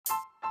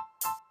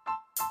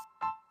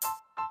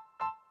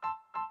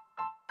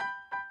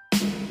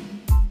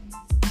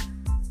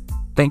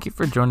Thank you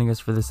for joining us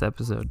for this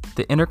episode.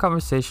 The Inner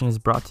Conversation is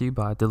brought to you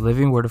by the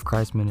Living Word of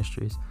Christ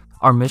Ministries.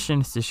 Our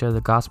mission is to share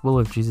the gospel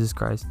of Jesus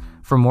Christ.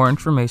 For more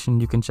information,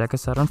 you can check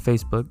us out on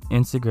Facebook,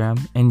 Instagram,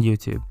 and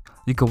YouTube.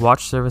 You can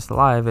watch service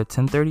live at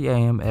 10:30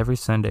 a.m. every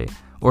Sunday,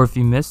 or if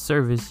you missed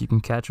service, you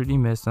can catch what you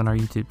missed on our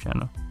YouTube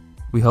channel.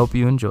 We hope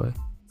you enjoy.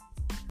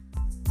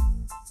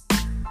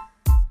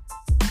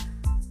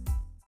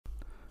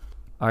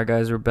 Alright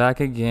guys, we're back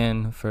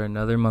again for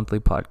another monthly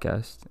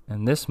podcast,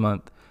 and this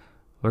month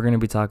we're going to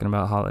be talking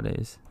about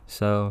holidays.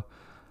 So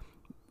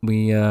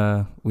we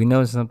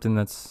know something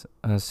that's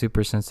a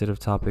super sensitive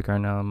topic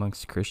right now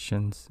amongst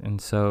Christians,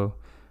 and so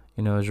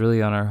it's really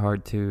on our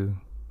heart to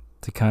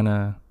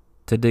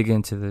dig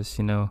into this.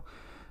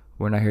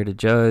 We're not here to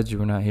judge,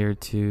 we're not here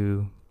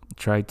to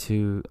try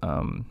to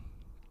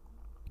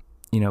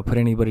put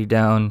anybody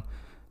down,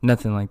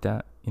 nothing like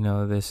that.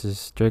 This is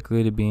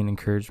strictly to be an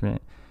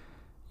encouragement,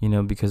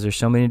 because there's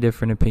so many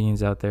different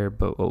opinions out there,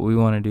 but what we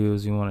want to do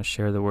is we want to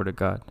share the word of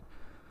God.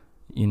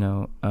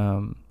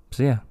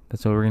 So yeah,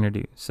 that's what we're gonna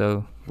do.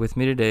 So with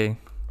me today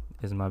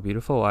is my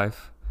beautiful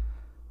wife.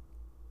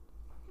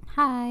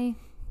 Hi.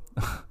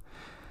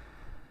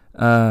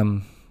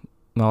 My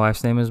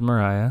wife's name is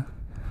Mariah.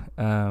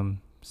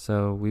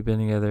 So we've been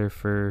together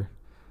for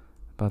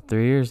about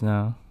 3 years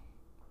now,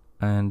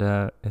 and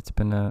it's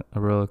been a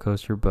roller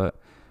coaster, but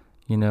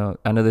I know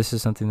this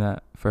is something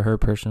that for her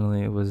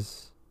personally it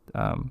was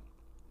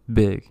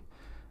big.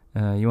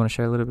 You want to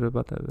share a little bit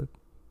about that?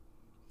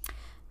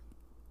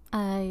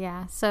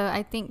 Yeah. So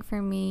I think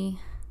for me,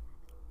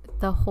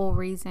 the whole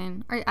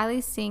reason, or at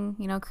least seeing,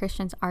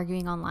 Christians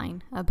arguing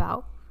online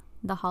about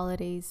the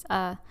holidays,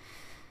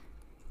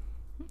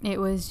 it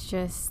was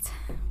just,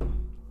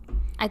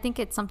 I think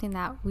it's something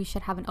that we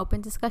should have an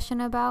open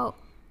discussion about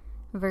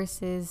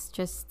versus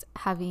just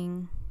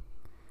having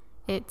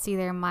it's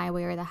either my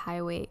way or the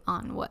highway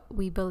on what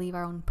we believe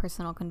our own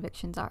personal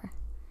convictions are.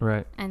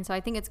 Right. And so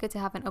I think it's good to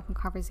have an open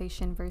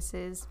conversation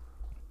versus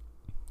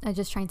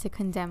just trying to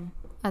condemn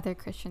other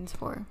Christians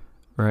for.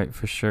 Right,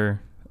 for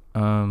sure.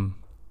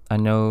 I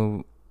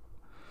know,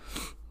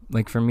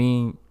 like for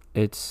me,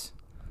 it's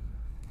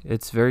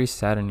very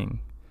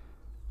saddening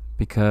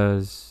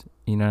because,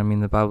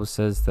 the Bible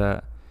says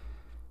that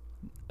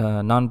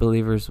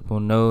non-believers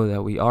will know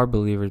that we are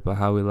believers by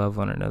how we love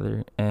one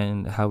another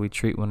and how we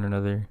treat one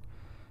another,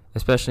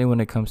 especially when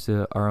it comes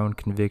to our own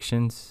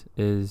convictions,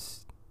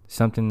 is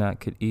something that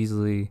could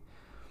easily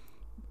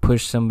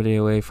push somebody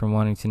away from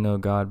wanting to know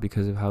God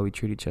because of how we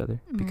treat each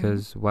other. Mm-hmm.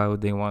 Because why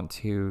would they want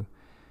to,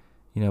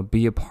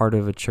 be a part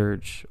of a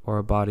church or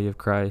a body of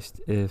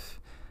Christ if,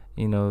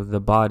 the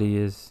body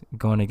is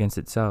going against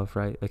itself,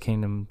 right? A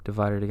kingdom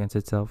divided against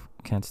itself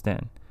can't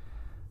stand,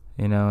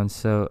 and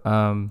so,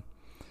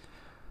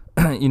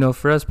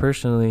 for us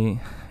personally,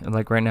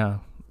 like right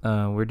now,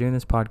 we're doing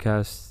this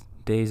podcast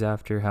days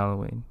after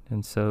Halloween.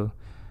 And so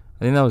I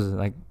think that was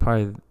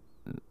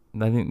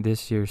I think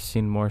this year's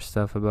seen more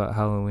stuff about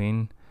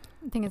Halloween.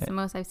 I think it's the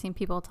most I've seen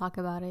people talk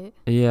about it.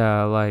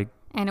 Yeah,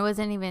 and it was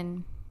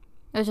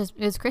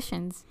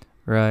Christians.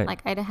 Right.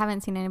 Like, I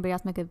haven't seen anybody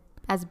else make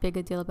as big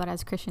a deal about it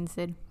as Christians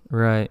did.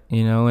 Right.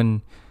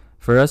 And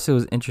for us, it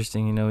was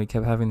interesting, we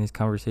kept having these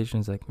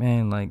conversations like,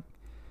 man,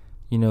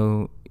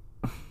 we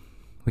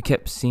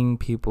kept seeing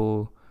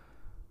people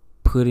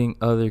putting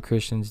other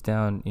Christians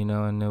down,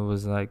 and it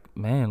was like,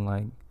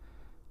 man,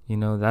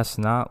 that's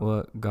not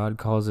what God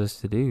calls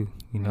us to do.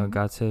 Mm-hmm.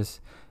 God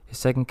says his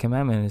second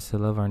commandment is to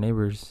love our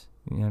neighbors.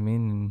 You know what I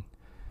mean?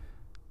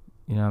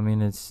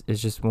 And, it's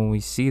just when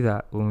we see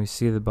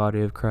the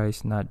body of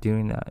Christ not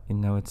doing that,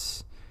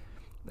 it's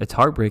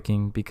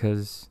heartbreaking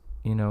because,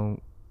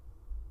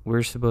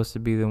 we're supposed to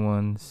be the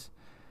ones,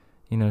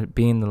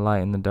 being the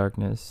light in the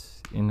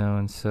darkness,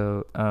 and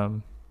so,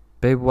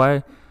 babe,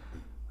 why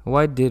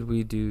did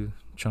we do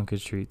trunk or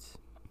treats?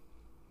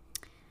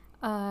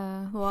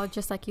 Well,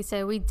 just like you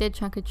said, we did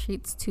trunk or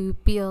treats to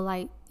be a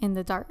light in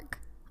the dark.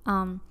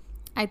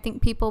 I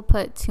think people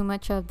put too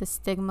much of the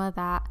stigma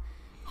that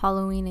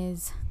Halloween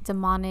is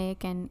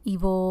demonic and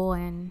evil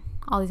and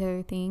all these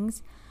other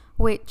things,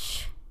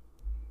 which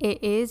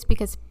it is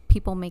because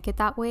people make it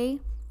that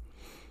way.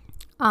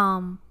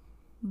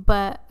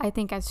 But I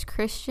think as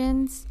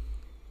Christians,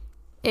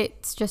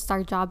 it's just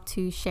our job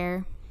to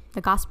share the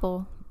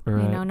gospel,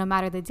 right. No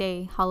matter the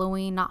day,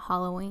 Halloween, not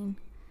Halloween.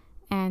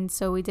 And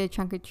so we did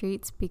trunk or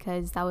treats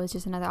because that was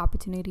just another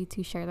opportunity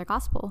to share the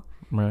gospel.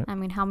 Right. I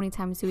mean, how many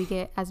times do we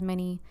get as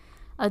many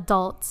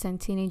adults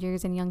and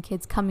teenagers and young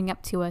kids coming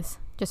up to us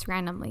just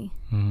randomly,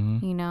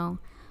 mm-hmm.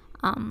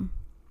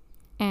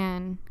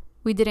 And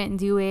we didn't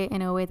do it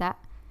in a way that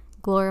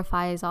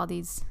glorifies all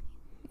these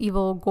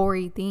evil,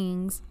 gory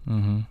things.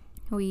 Mm-hmm.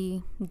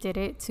 We did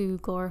it to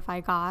glorify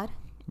God.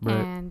 Right.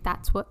 And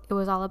that's what it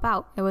was all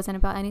about. It wasn't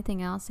about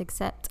anything else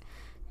except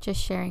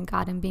just sharing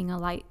God and being a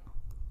light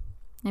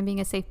and being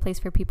a safe place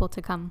for people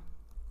to come.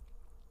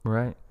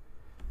 Right.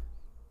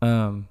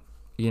 I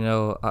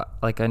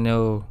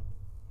know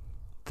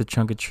the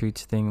trunk or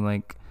treats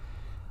thing,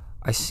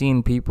 I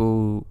seen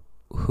people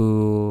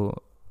who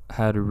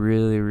had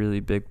really, really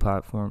big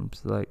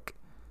platforms, like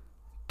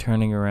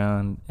turning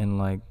around and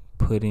like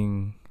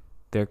putting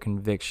their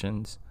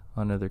convictions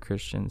on other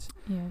Christians.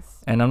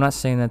 Yes. And I'm not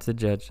saying that to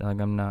judge, like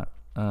I'm not.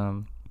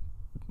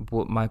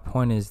 What my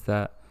point is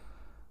that,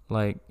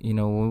 like, you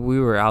know, when we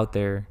were out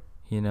there,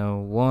 you know,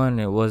 one,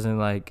 it wasn't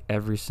like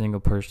every single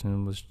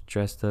person was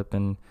dressed up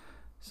in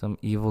some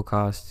evil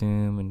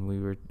costume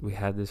and we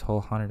had this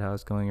whole haunted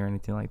house going or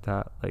anything like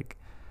that. Like,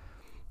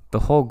 the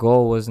whole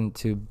goal wasn't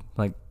to,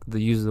 like,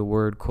 use the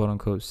word quote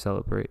unquote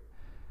celebrate.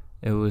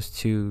 It was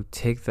to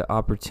take the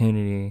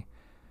opportunity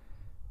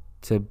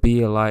to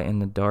be a light in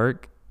the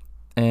dark.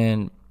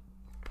 And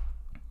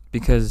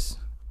because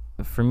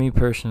for me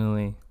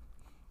personally,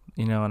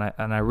 you know,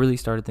 and I really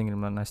started thinking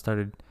about it, and I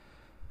started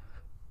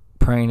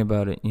praying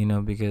about it, you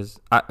know, because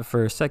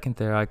for a second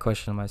there I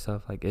questioned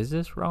myself, like, is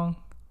this wrong,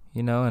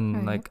 you know? And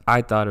right. Like,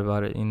 I thought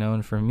about it, you know.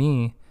 And for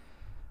me,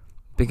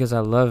 because I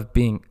love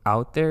being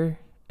out there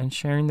and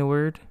sharing the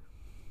word,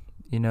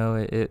 you know,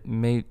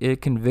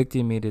 it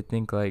convicted me to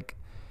think like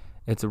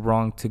it's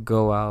wrong to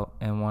go out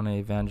and want to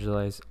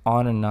evangelize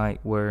on a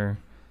night where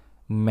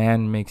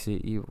man makes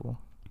it evil,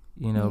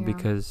 you know.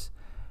 Because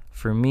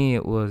for me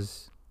it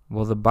was,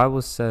 well, the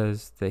Bible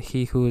says that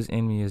he who is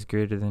in me is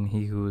greater than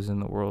he who is in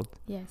the world.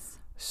 Yes.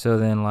 So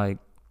then, like,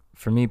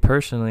 for me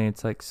personally,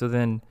 it's like, so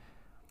then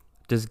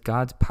does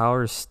God's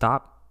power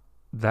stop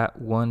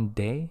that one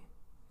day?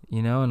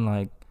 You know, and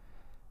like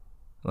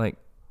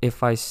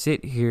if I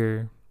sit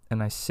here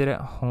and I sit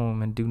at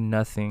home and do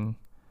nothing,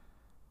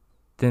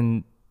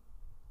 then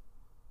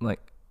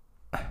like,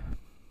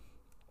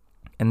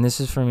 and this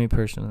is for me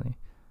personally,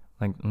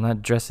 like, I'm not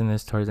addressing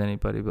this towards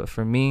anybody, but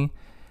for me,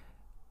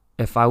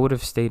 if I would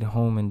have stayed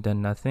home and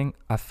done nothing,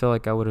 I feel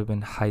like I would have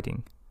been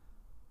hiding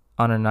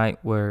on a night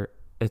where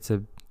it's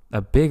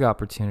a big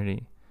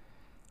opportunity.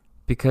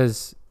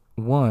 Because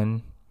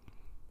one,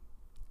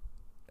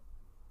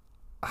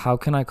 how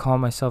can I call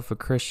myself a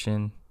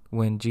Christian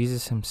when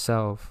Jesus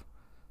himself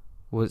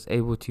was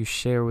able to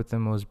share with the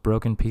most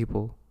broken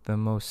people, the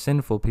most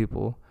sinful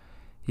people?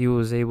 He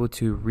was able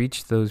to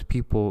reach those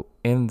people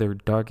in their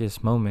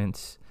darkest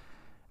moments,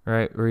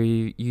 right? Or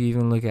you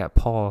even look at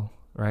Paul,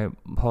 right?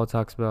 Paul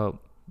talks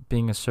about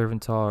being a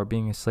servant to all or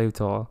being a slave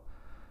to all,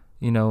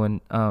 you know.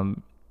 And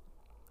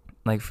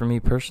like, for me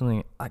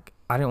personally, like,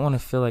 I didn't want to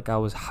feel like I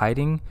was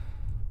hiding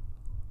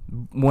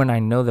when I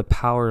know the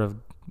power of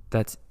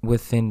that's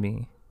within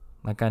me.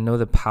 Like, I know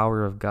the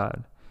power of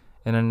God,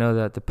 and I know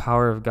that the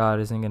power of God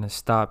isn't going to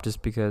stop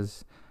just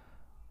because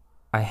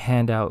I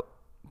hand out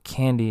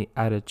candy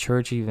at a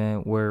church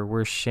event where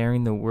we're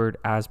sharing the word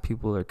as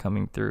people are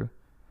coming through,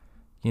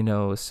 you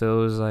know.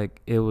 So it was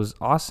like, it was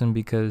awesome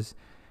because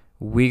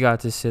we got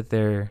to sit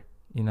there,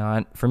 you know.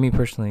 And for me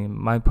personally,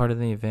 my part of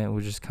the event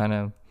was just kind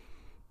of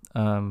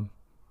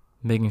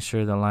making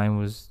sure the line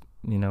was,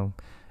 you know,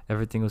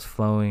 everything was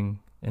flowing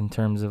in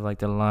terms of like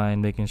the line,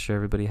 making sure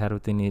everybody had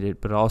what they needed,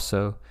 but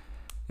also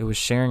it was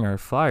sharing our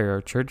flyer,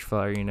 our church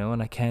flyer, you know.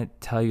 And I can't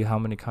tell you how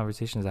many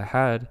conversations I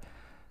had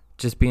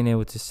just being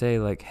able to say,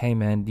 like, hey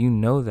man, you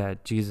know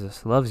that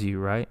Jesus loves you,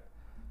 right?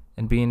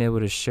 And being able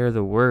to share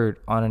the word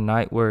on a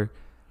night where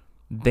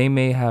they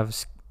may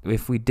have,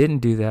 if we didn't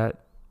do that,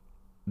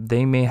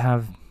 they may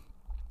have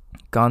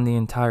gone the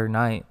entire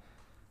night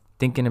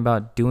thinking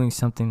about doing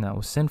something that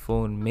was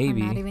sinful, and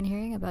maybe or not even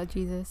hearing about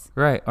Jesus.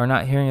 Right, or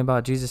not hearing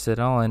about Jesus at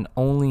all, and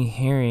only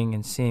hearing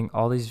and seeing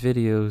all these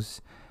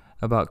videos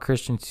about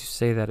Christians who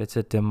say that it's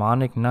a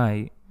demonic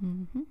night,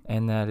 Mm-hmm.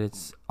 and that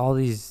it's all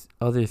these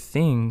other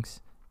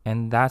things,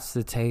 and that's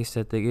the taste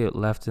that they get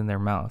left in their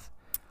mouth.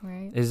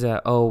 Right. Is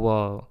that, oh,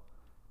 well,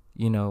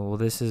 you know, well,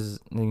 this is,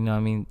 you know what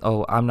I mean,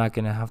 oh, I'm not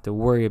going to have to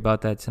worry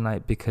about that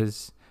tonight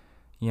because,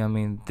 you know what I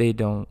mean, they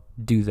don't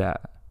do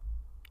that.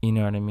 You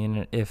know what I mean?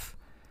 And if,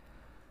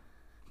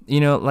 you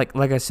know, like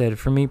I said,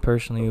 for me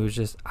personally, it was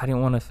just, I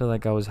didn't want to feel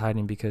like I was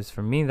hiding, because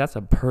for me, that's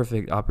a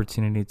perfect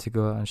opportunity to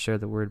go out and share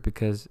the word,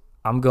 because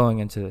I'm going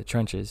into the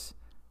trenches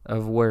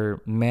of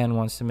where man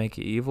wants to make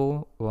it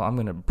evil. Well, I'm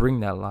going to bring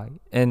that light.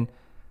 And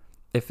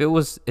if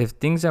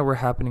things that were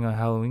happening on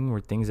Halloween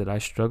were things that I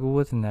struggle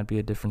with, and that'd be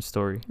a different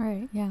story.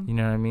 Right. Yeah. You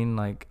know what I mean?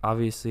 Like,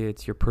 obviously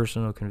it's your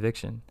personal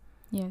conviction.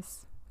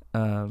 Yes.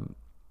 And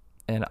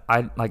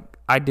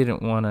I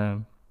didn't want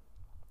to,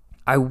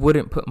 I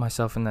wouldn't put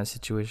myself in that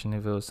situation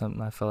if it was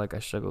something I felt like I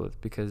struggled with,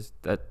 because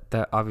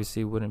that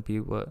obviously wouldn't be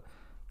what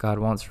God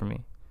wants for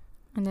me.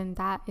 And then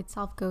that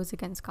itself goes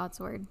against God's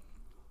word.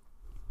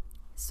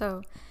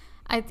 So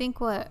I think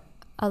what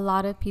a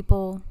lot of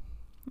people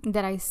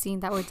that I've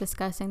seen that were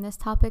discussing this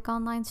topic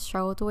online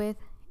struggled with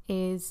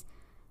is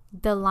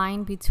the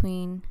line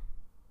between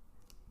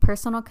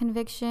personal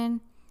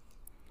conviction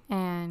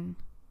and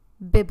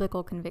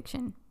biblical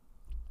conviction.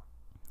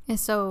 And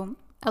so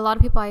a lot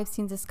of people I've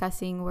seen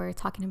discussing were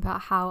talking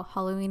about how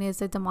Halloween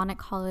is a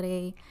demonic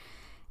holiday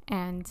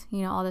and,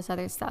 you know, all this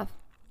other stuff.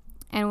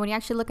 And when you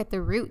actually look at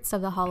the roots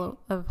of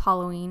of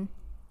Halloween,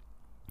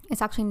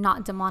 it's actually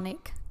not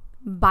demonic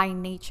by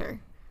nature.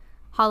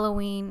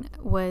 Halloween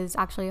was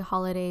actually a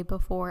holiday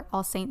before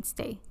All Saints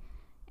Day.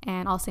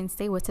 And All Saints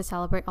Day was to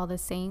celebrate all the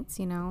saints,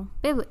 you know,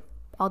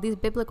 all these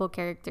biblical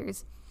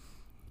characters.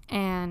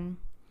 And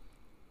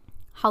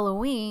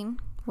Halloween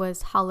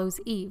was Hallows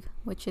Eve,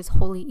 which is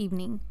Holy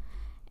Evening.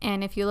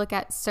 And if you look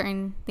at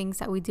certain things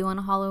that we do on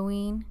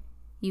Halloween,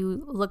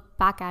 you look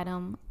back at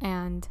them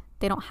and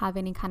they don't have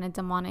any kind of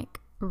demonic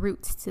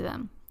roots to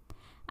them.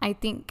 I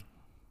think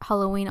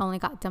Halloween only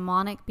got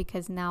demonic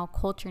because now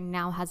culture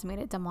now has made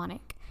it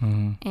demonic.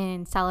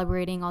 And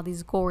celebrating all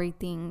these gory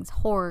things,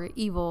 horror,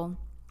 evil.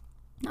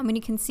 I mean,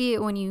 you can see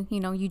it when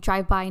you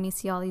drive by and you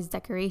see all these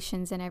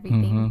decorations and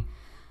everything.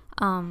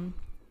 And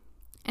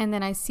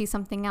then I see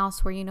something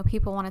else where, you know,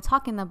 people want to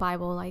talk in the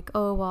Bible like,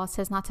 oh, well, it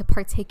says not to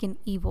partake in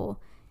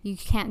evil. You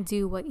can't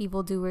do what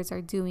evildoers are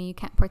doing. You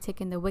can't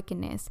partake in the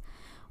wickedness,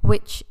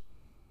 which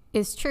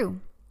is true.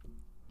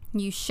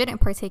 You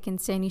shouldn't partake in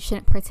sin. You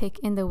shouldn't partake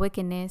in the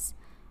wickedness.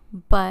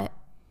 But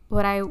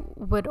what I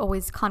would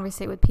always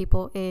conversate with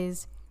people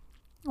is,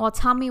 well,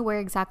 tell me where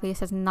exactly it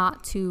says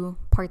not to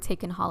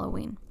partake in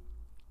Halloween.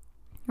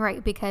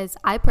 Right? Because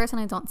I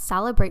personally don't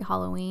celebrate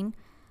Halloween.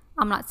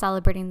 I'm not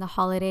celebrating the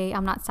holiday.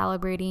 I'm not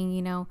celebrating,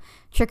 you know,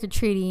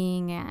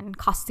 trick-or-treating and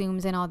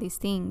costumes and all these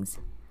things.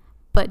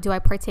 But do I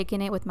partake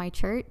in it with my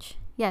church?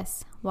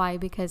 Yes. Why?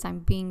 Because I'm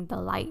being the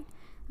light.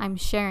 I'm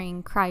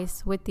sharing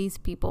Christ with these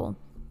people.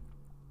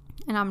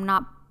 And I'm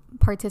not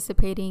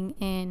participating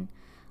in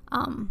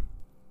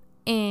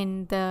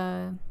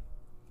the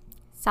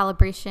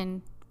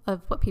celebration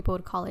of what people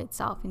would call it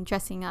itself, and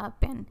dressing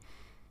up and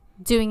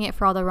doing it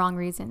for all the wrong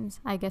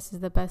reasons, I guess is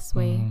the best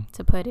way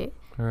to put it.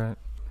 Right.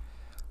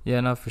 Yeah,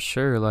 no, for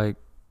sure. Like,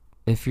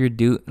 if you're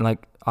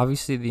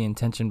obviously the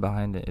intention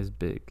behind it is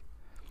big.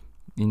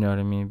 You know what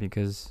I mean?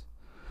 Because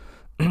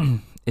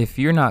if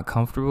you're not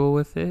comfortable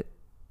with it,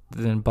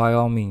 then by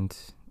all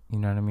means, you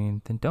know what I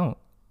mean? Then don't.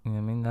 You know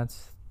what I mean?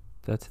 That's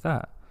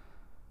that.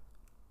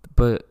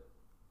 But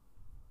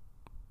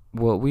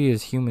what we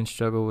as humans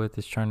struggle with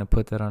is trying to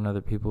put that on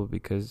other people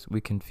because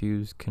we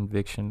confuse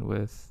conviction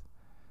with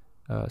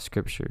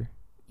scripture.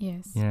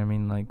 Yes. You know what I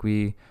mean? Like,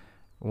 we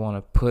want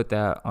to put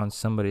that on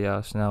somebody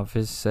else. Now, if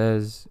it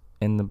says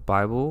in the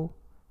Bible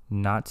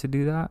not to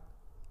do that,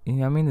 you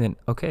know what I mean? Then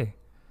okay.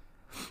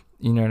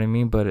 You know what I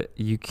mean? But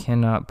you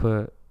cannot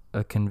put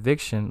a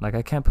conviction, like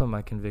I can't put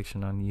my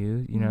conviction on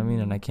you, you know what I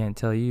mean? And I can't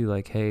tell you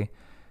like, hey,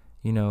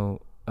 you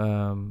know,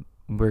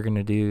 we're going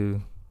to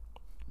do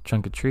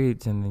trunk or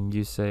treats, and then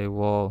you say,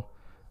 well,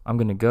 I'm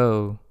going to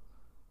go.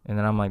 And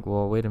then I'm like,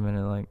 well, wait a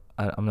minute. Like,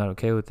 I'm not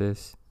okay with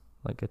this.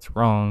 Like, it's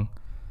wrong.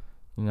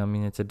 You know what I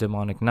mean? It's a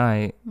demonic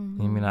night. I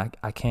mean,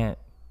 I can't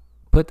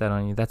put that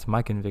on you. That's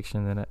my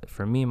conviction. Then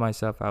for me,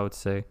 myself, I would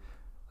say,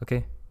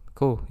 okay,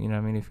 cool. You know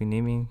what I mean? If you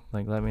need me,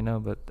 like, let me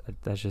know. But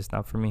that's just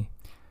not for me.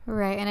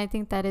 Right. And I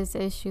think that is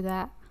the issue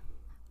that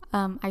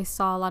I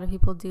saw a lot of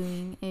people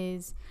doing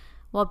is,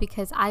 well,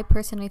 because I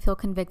personally feel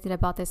convicted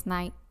about this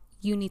night,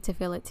 you need to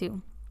feel it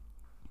too.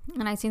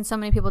 And I've seen so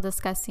many people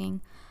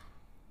discussing,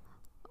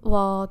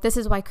 well, this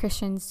is why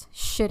Christians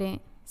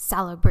shouldn't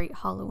celebrate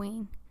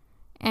Halloween.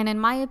 And in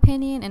my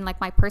opinion, and like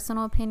my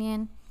personal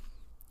opinion,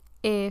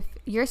 if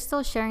you're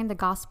still sharing the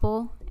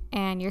gospel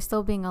and you're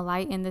still being a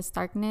light in this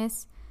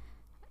darkness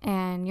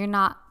and you're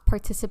not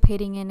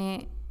participating in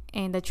it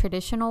in the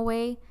traditional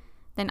way,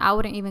 then I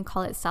wouldn't even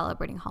call it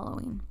celebrating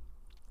Halloween.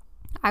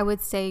 I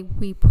would say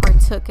we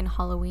partook in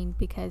Halloween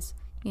because,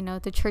 you know,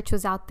 the church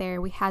was out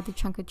there. We had the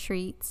trunk or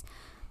treats.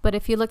 But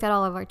if you looked at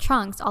all of our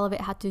trunks, all of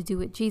it had to do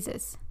with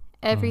Jesus.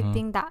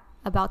 Everything that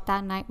about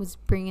that night was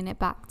bringing it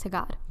back to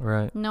God.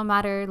 Right. No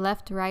matter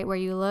left, right, where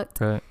you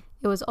looked, right,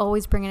 it was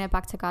always bringing it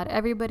back to God.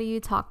 Everybody you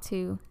talk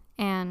to.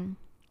 And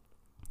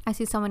I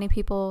see so many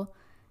people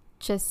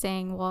just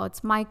saying, well,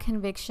 it's my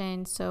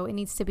conviction, so it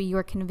needs to be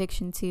your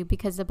conviction too,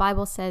 because the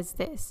Bible says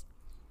this.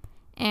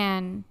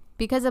 And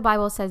because the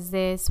Bible says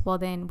this, well,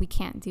 then we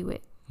can't do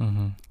it.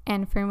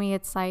 And for me,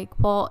 it's like,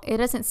 well, it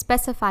doesn't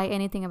specify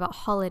anything about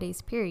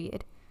holidays,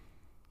 period.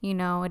 You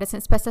know, it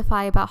doesn't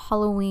specify about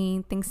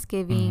Halloween,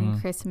 Thanksgiving,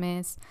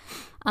 Christmas.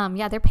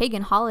 Yeah, they're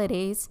pagan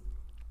holidays.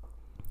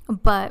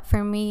 But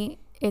for me,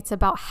 it's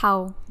about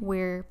how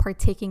we're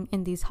partaking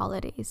in these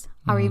holidays.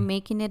 Are we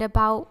making it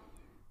about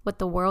what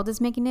the world is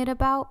making it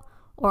about?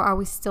 Or are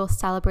we still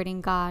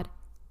celebrating God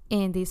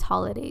in these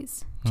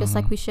holidays? Just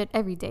like we should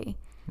every day.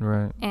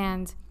 Right.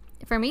 And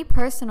for me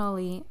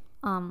personally,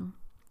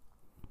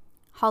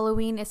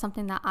 Halloween is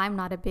something that I'm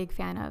not a big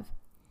fan of.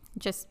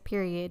 Just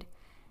period.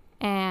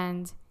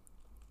 And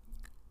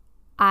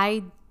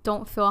I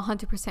don't feel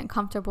 100%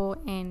 comfortable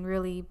in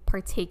really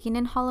partaking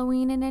in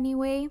Halloween in any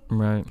way.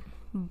 Right.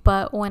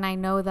 But when I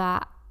know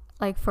that,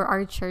 like for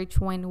our church,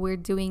 when we're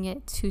doing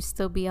it to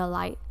still be a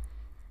light,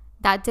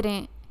 that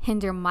didn't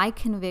hinder my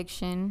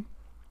conviction.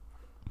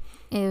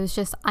 It was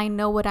just, I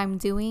know what I'm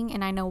doing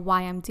and I know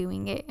why I'm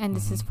doing it. And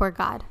this is for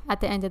God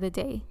at the end of the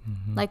day.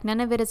 Like,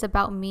 none of it is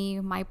about me,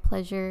 my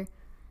pleasure.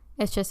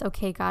 It's just,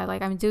 okay, God,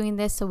 like, I'm doing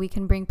this so we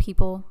can bring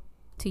people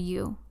to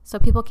you, so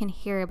people can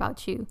hear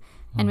about you.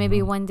 And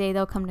maybe one day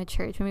they'll come to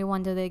church. Maybe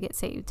one day they get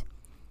saved.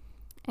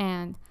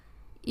 And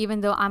even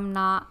though I'm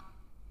not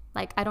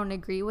like I don't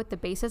agree with the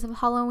basis of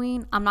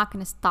Halloween, I'm not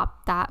going to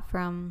stop that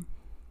from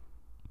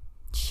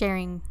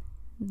sharing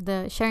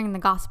the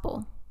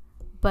gospel.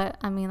 But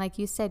I mean, like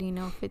you said, you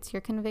know, if it's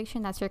your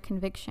conviction, that's your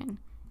conviction,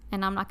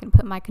 and I'm not going to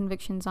put my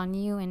convictions on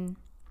you, and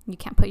you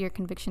can't put your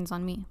convictions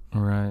on me.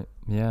 Right.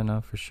 Yeah,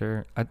 no, for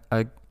sure.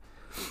 I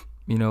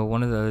you know,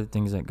 one of the other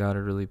things that God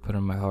had really put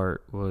in my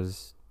heart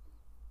was,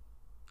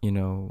 you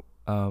know,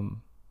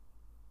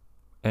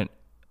 and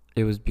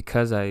it was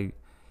because I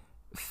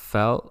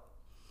felt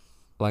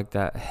like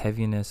that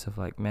heaviness of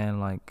like, man,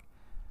 like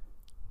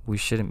we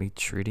shouldn't be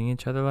treating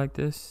each other like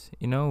this,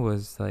 you know,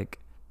 was like,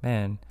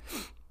 man,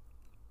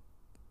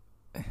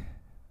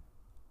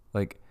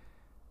 like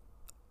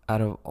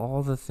out of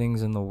all the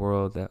things in the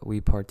world that we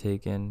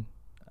partake in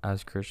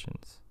as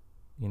Christians,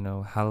 you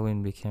know,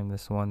 Halloween became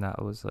this one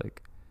that was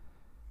like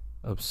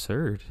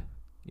absurd.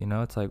 You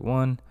know, it's like,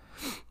 one,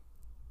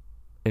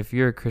 if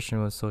you're a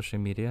Christian with social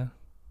media,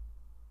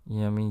 you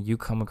know what I mean, you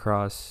come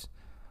across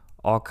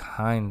all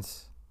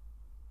kinds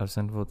of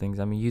sinful things.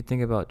 I mean, you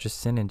think about just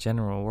sin in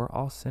general, we're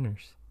all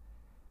sinners.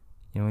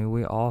 You know,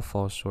 we all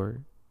fall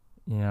short.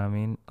 You know what I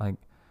mean? Like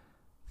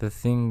the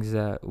things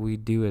that we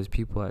do as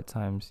people at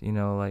times, you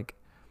know, like,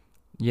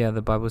 yeah,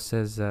 the Bible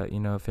says that, you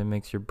know, if it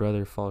makes your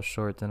brother fall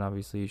short, then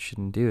obviously you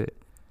shouldn't do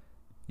it.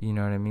 You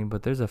know what I mean?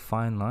 But there's a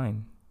fine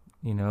line,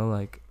 you know,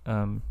 like,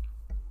 I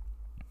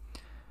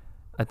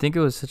think it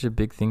was such a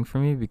big thing for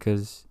me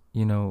because,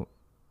 you know,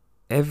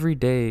 every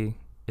day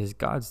is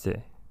God's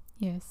day.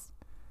 Yes.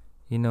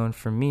 You know, and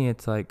for me,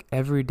 it's like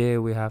every day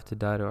we have to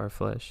die to our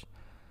flesh.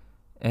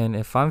 And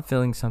if I'm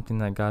feeling something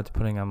that God's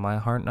putting on my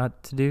heart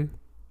not to do,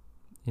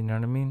 you know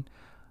what I mean?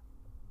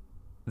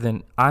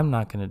 Then I'm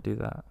not going to do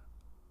that.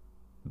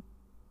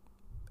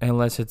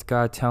 Unless it's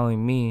God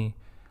telling me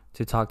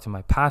to talk to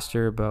my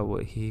pastor about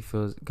what he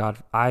feels,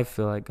 I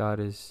feel like God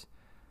is,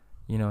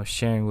 you know,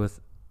 sharing with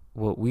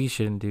what we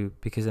shouldn't do.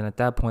 Because then at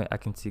that point, I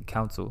can seek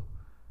counsel.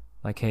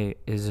 Like, hey,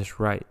 is this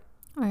right?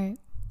 Right.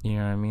 You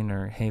know what I mean?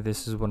 Or, hey,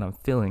 this is what I'm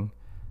feeling.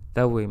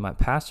 That way my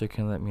pastor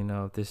can let me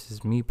know if this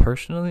is me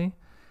personally.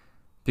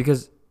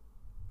 Because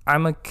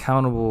I'm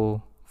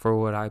accountable for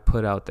what I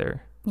put out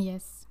there.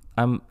 Yes.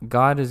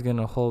 God is going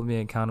to hold me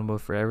accountable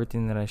for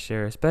everything that I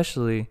share,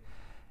 especially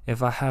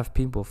if I have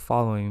people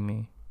following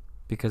me.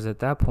 Because at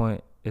that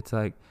point, it's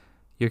like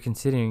you're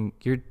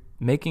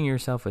making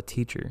yourself a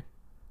teacher.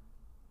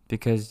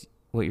 Because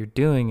what you're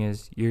doing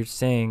is you're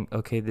saying,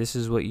 okay, this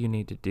is what you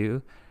need to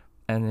do.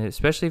 And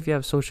especially if you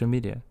have social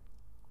media,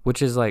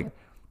 which is like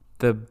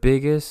the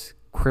biggest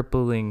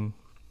crippling.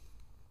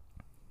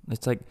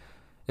 It's like,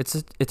 it's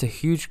a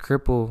huge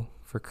cripple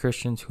for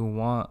Christians who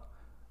want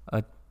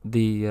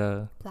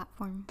the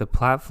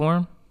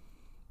platform,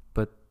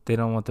 but they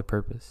don't want the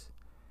purpose.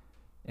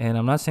 And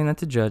I'm not saying that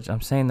to judge.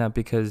 I'm saying that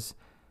because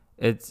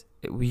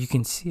you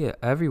can see it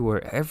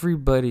everywhere.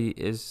 Everybody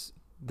is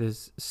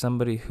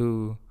somebody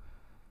who,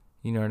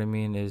 you know what I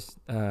mean, is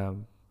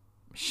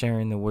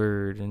sharing the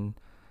word and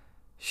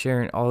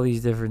sharing all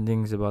these different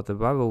things about the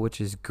Bible,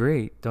 which is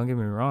great. Don't get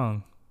me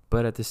wrong.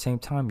 But at the same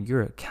time,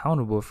 you're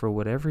accountable for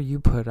whatever you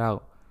put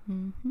out.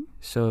 Mm-hmm.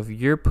 So if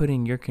you're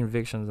putting your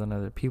convictions on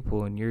other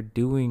people and you're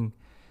doing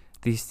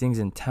these things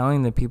and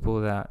telling the people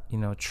that, you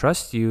know,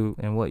 trust you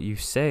and what you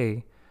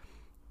say,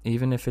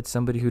 even if it's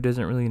somebody who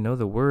doesn't really know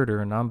the word or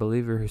a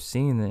non-believer who's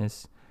seeing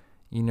this,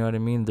 you know what I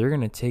mean? They're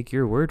going to take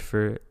your word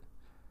for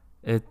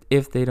it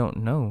if they don't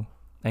know.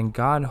 And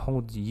God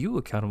holds you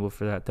accountable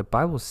for that. The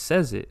Bible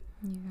says it,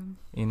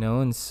 you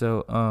know? And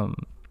so,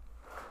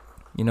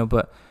 you know,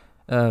 but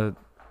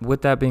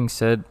with that being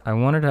said, I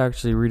wanted to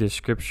actually read a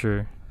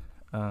scripture.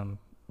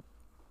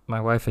 My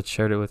wife had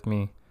shared it with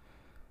me.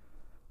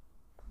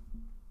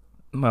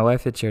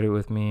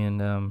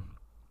 And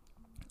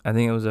I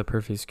think it was a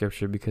perfect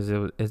scripture because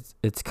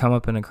it's come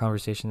up in a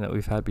conversation that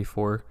we've had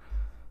before,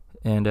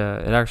 and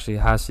it actually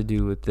has to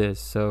do with this.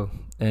 So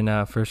in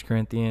 1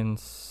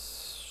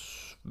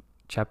 Corinthians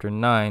chapter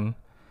 9,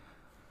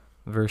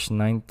 verse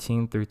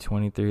 19 through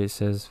 23, it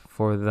says,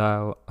 For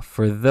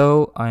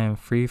though I am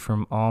free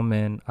from all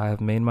men, I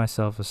have made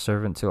myself a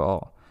servant to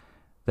all,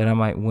 that I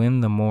might win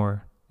the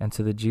more. And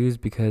to the Jews,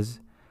 because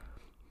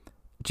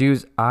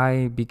Jews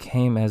I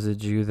became as a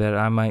Jew, that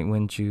I might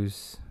win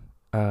Jews.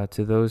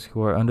 To those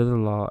who are under the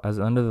law, as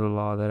under the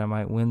law, that I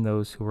might win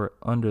those who are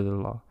under the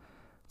law.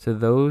 To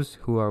those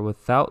who are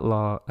without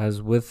law,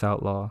 as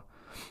without law,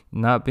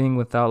 not being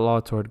without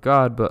law toward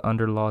God, but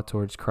under law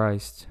towards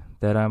Christ,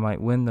 that I might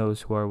win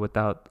those who are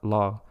without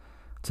law.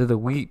 To the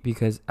weak,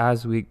 because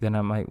as weak, that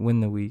I might win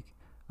the weak.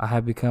 I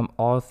have become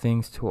all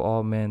things to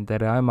all men,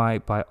 that I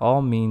might by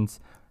all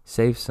means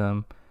save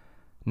some.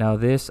 Now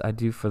this I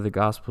do for the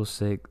gospel's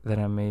sake, that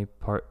I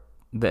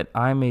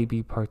may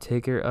be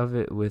partaker of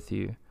it with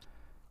you.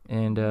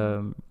 And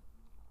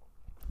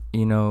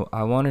you know,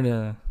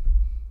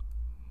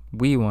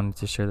 we wanted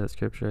to share that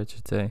scripture, I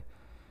should say,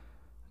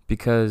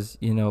 because,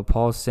 you know,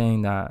 Paul's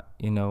saying that,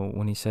 you know,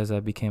 when he says I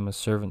became a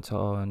servant to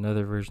all, in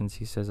other versions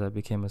he says I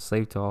became a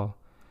slave to all.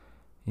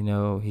 You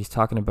know, he's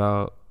talking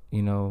about,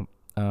 you know,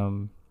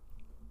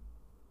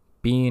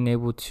 being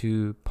able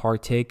to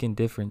partake in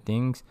different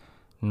things,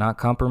 not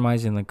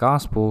compromising the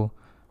gospel,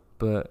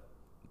 but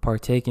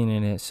partaking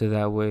in it so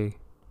that way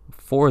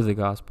for the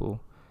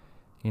gospel.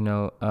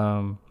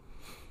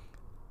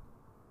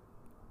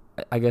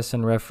 I guess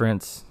in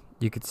reference,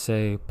 you could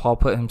say Paul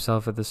put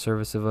himself at the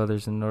service of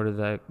others in order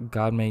that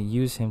God may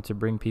use him to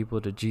bring people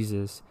to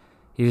Jesus.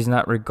 He does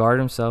not regard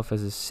himself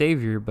as a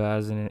savior, but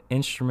as an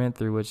instrument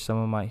through which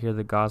someone might hear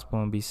the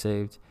gospel and be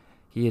saved.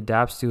 He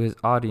adapts to his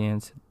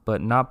audience,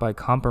 but not by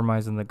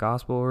compromising the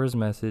gospel or his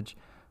message,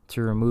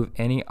 to remove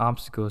any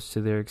obstacles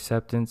to their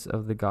acceptance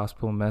of the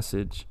gospel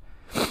message.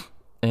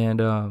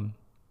 And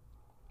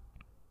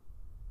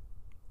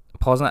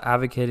Paul's not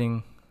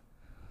advocating,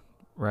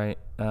 right,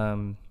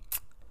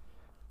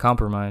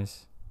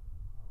 compromise.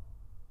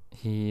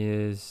 He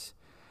is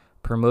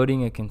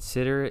promoting a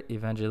considerate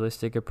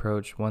evangelistic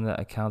approach, one that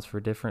accounts for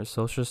different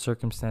social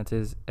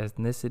circumstances,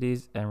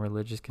 ethnicities, and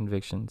religious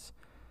convictions.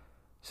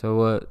 So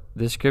what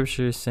this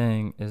scripture is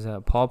saying is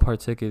that Paul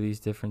partook of these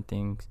different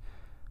things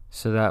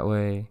so that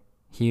way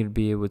he would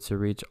be able to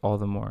reach all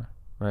the more,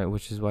 right?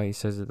 Which is why he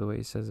says it the way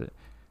he says it.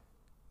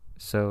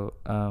 So,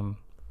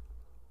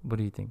 what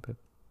do you think, babe?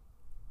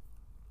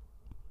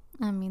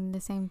 I mean,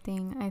 the same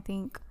thing. I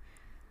think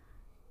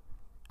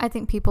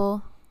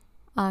people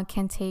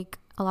can take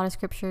a lot of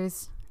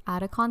scriptures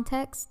out of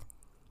context,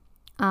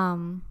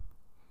 trying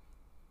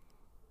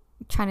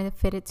to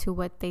fit it to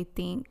what they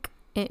think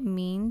it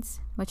means,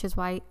 which is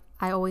why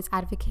I always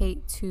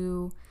advocate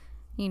to,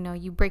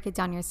 you break it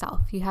down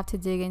yourself. You have to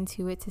dig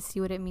into it to see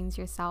what it means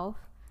yourself.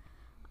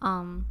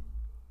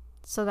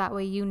 So that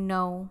way you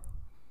know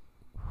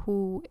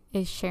who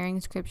is sharing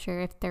scripture,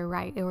 if they're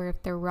right or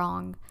if they're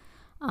wrong.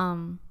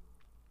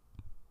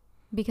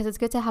 Because it's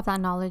good to have that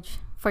knowledge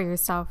for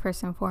yourself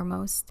first and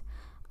foremost.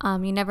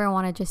 You never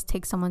want to just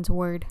take someone's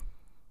word,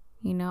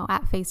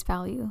 at face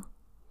value.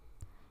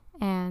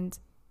 And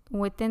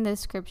within this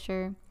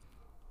scripture,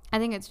 I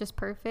think it's just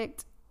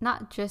perfect,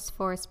 not just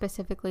for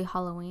specifically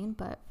Halloween,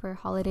 but for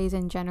holidays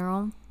in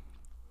general.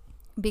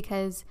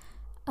 Because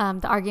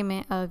the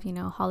argument of,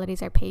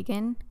 holidays are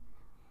pagan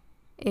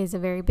is a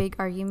very big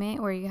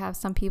argument, where you have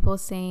some people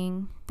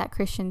saying that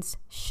Christians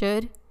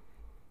should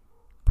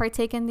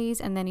partake in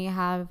these, and then you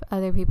have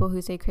other people who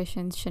say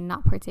Christians should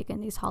not partake in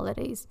these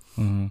holidays.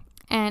 Mm-hmm.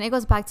 And it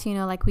goes back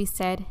to, like we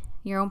said,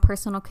 your own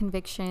personal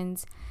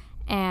convictions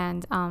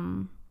and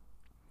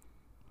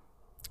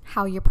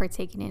how you're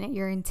partaking in it,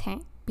 your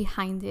intent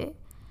behind it.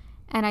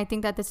 And I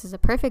think that this is a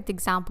perfect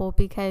example,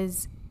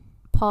 because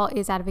Paul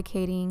is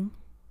advocating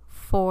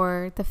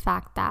for the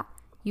fact that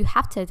you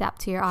have to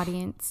adapt to your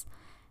audience.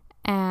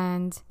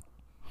 And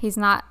he's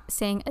not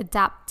saying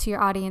adapt to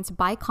your audience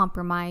by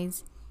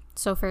compromise.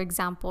 So, for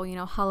example,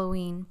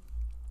 Halloween.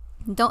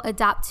 Don't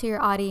adapt to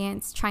your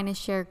audience trying to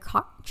share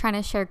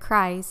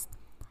Christ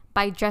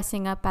by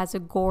dressing up as a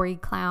gory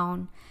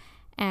clown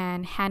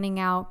and handing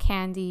out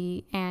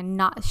candy and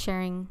not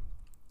sharing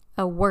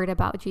a word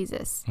about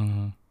Jesus.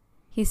 Mm-hmm.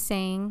 He's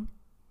saying,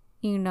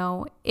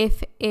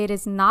 if it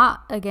is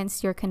not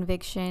against your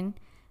conviction,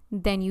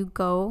 then you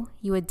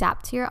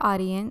adapt to your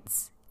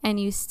audience and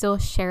you still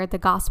share the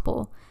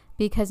gospel,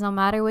 because no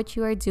matter what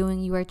you are doing,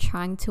 you are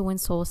trying to win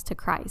souls to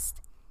Christ.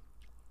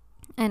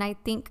 And I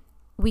think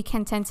we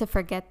can tend to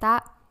forget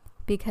that,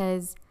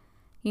 because,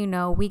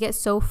 we get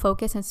so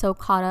focused and so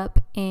caught up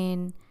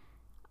in,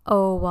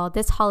 oh, well,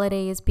 this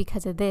holiday is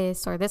because of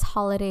this, or this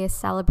holiday is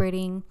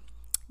celebrating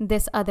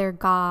this other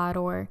god,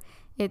 or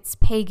it's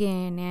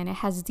pagan and it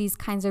has these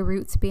kinds of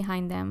roots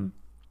behind them.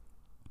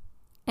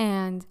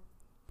 And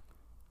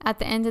at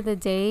the end of the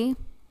day,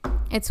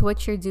 it's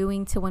what you're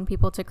doing to win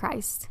people to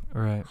Christ.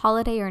 Right.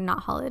 Holiday or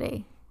not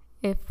holiday,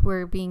 if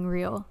we're being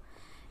real.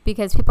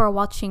 Because people are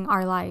watching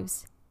our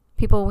lives.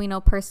 People we know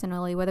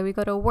personally, whether we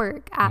go to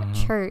work, at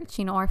church,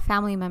 our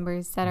family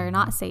members that are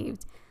not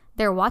saved.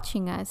 They're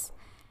watching us.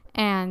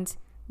 And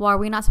are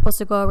we not supposed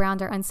to go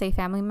around our unsafe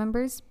family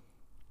members?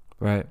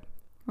 Right.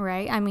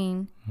 Right? I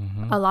mean,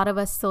 a lot of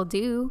us still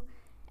do.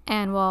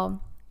 And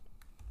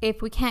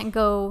if we can't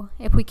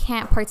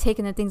partake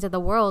in the things of the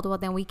world, well,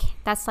 then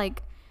that's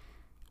like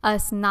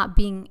us not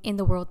being in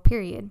the world,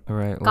 period.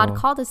 Right. God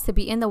called us to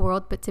be in the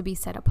world, but to be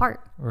set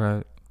apart.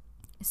 Right.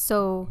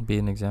 So be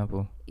an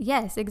example.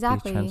 Yes,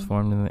 exactly. Be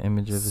transformed in the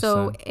image of the Son.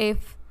 So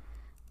if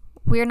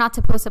we're not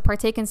supposed to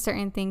partake in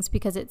certain things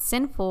because it's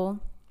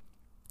sinful,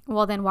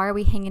 well, then why are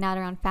we hanging out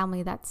around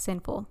family that's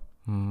sinful?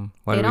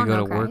 Why do we go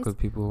to work with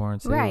people who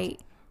aren't saved? Right.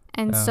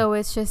 And so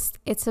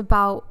it's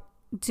about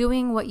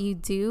doing what you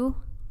do,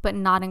 but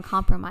not in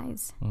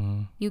compromise.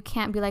 You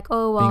can't be like,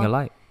 oh, well, being a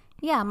light.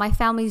 Yeah, my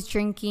family's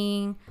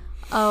drinking.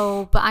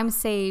 Oh, but I'm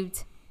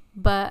saved.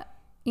 But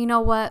you know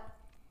what?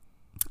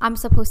 I'm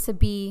supposed to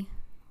be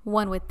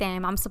one with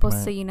them. I'm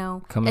supposed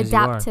to,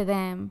 adapt to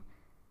them.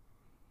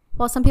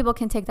 Well, some people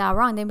can take that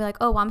wrong. They'd be like,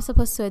 oh, I'm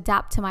supposed to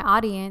adapt to my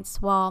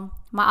audience. Well,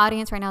 my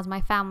audience right now is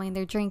my family and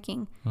they're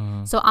drinking.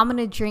 So I'm going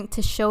to drink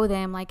to show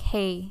them like,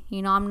 hey,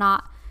 I'm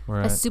not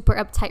a super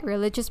uptight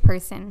religious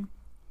person.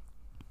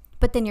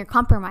 But then you're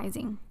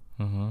compromising.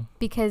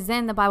 Because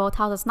then the Bible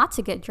tells us not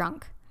to get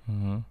drunk.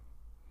 Mm-hmm.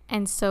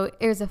 And so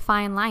there's a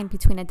fine line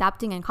between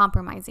adapting and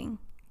compromising.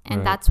 And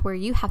Right. that's where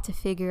you have to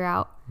figure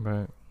out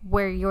Right.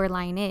 where your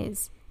line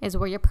is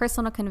where your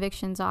personal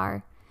convictions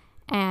are,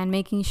 and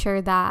making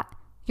sure that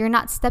you're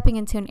not stepping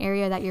into an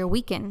area that you're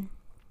weak in.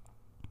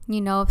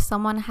 You know, if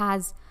someone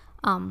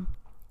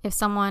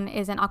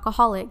is an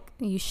alcoholic,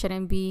 you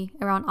shouldn't be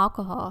around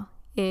alcohol.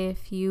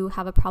 If you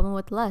have a problem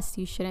with lust,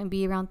 you shouldn't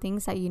be around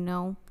things that you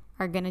know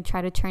are going to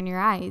try to turn your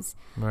eyes.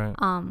 Right.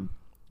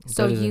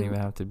 So that doesn't even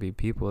have to be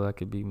people. That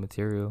could be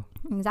material.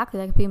 Exactly.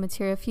 That could be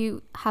material. If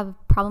you have a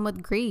problem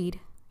with greed,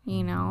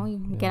 you know,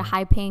 you get a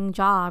high paying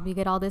job, you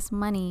get all this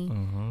money.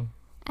 Mm-hmm.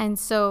 And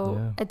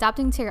so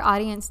adapting to your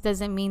audience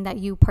doesn't mean that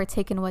you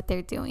partake in what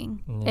they're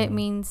doing. Yeah. It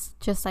means,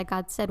 just like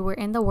God said, we're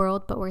in the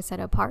world, but we're set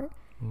apart.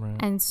 Right.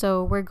 And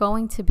so we're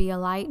going to be a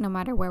light no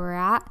matter where we're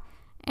at.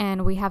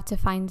 And we have to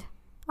find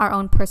our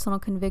own personal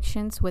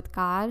convictions with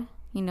God,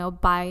 you know,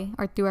 by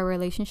or through our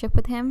relationship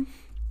with Him,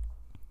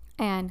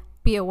 and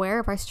be aware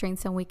of our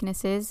strengths and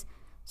weaknesses,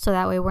 so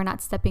that way we're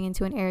not stepping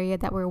into an area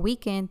that we're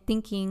weak in,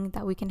 thinking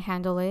that we can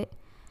handle it.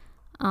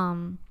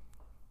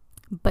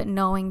 But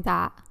knowing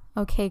that,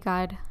 okay,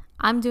 God,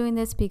 I'm doing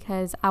this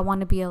because I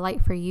want to be a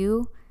light for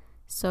you.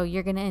 So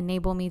you're going to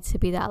enable me to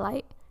be that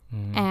light.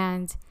 Mm-hmm.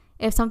 And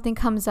if something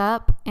comes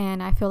up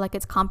and I feel like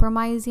it's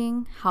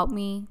compromising, help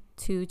me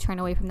to turn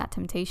away from that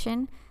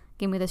temptation.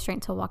 Give me the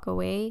strength to walk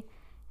away,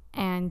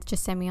 and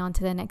just send me on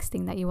to the next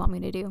thing that you want me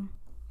to do.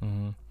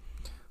 Mm-hmm.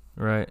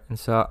 Right. And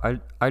so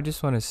I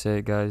just want to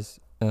say, guys,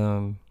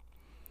 you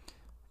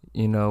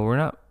know, we're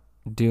not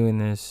doing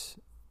this,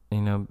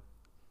 you know,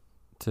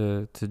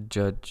 to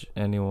judge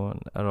anyone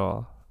at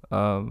all.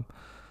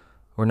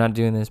 We're not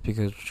doing this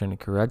because we're trying to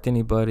correct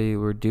anybody.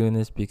 We're doing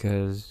this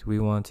because we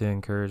want to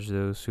encourage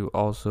those who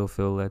also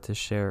feel led to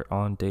share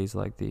on days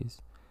like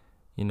these.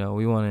 You know,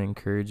 we want to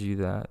encourage you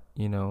that,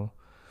 you know,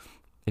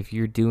 if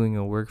you're doing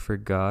a work for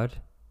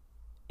God,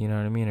 you know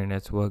what I mean, and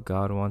that's what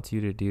God wants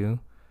you to do,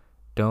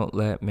 don't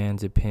let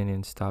man's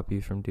opinion stop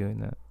you from doing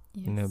that.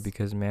 Yes. You know,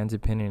 because man's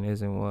opinion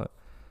isn't what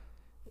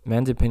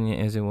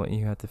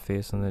you have to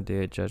face on the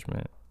day of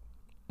judgment.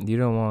 You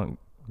don't want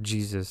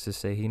Jesus to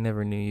say he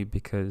never knew you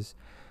because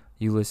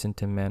you listened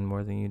to men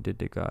more than you did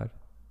to God.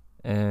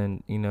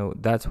 And, you know,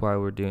 that's why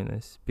we're doing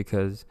this,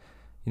 because,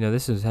 you know,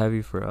 this is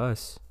heavy for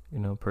us, you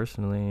know,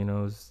 personally. You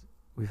know,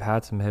 we've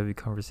had some heavy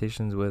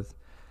conversations with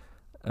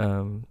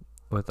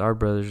our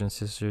brothers and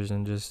sisters,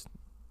 and just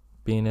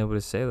being able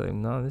to say, like,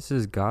 no, this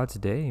is God's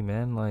day,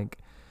 man. Like,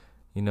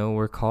 you know,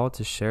 we're called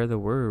to share the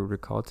word. We're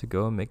called to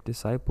go and make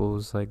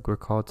disciples. Like, we're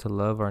called to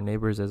love our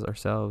neighbors as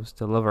ourselves,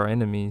 to love our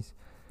enemies.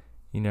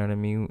 You know what I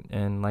mean?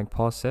 And like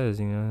Paul says,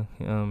 you know,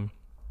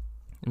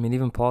 I mean,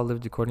 even Paul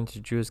lived according to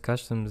Jewish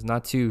customs,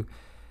 not to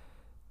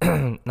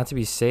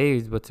be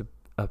saved, but to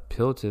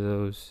appeal to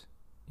those,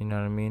 you know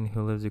what I mean,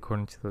 who lived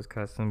according to those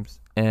customs.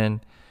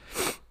 And,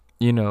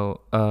 you know,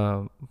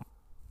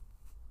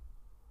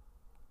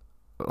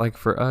 like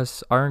for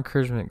us, our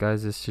encouragement,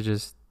 guys, is to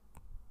just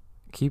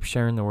keep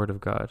sharing the word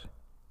of God.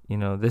 You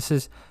know, this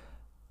is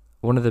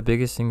one of the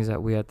biggest things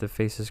that we have to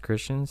face as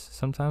Christians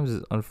sometimes,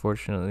 is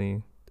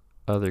unfortunately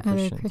other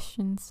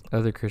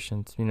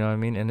Christians, you know what I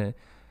mean?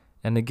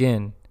 And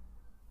again,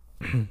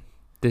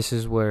 this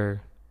is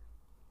where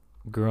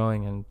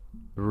growing and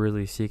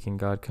really seeking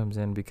God comes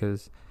in,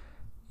 because,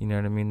 you know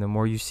what I mean, the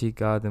more you seek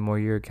God, the more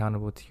you're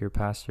accountable to your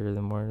pastor,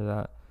 the more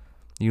that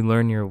you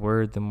learn your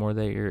word, the more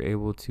that you're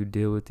able to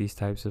deal with these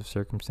types of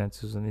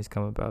circumstances when these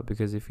come about.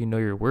 Because if you know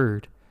your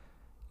word,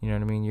 you know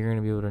what I mean, you're going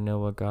to be able to know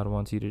what God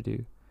wants you to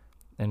do.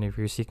 And if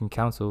you're seeking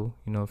counsel,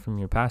 you know, from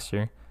your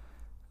pastor,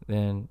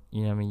 then,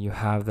 you know what I mean, you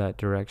have that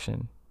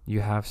direction.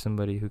 You have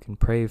somebody who can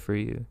pray for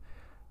you,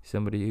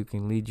 somebody who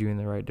can lead you in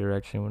the right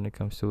direction when it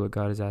comes to what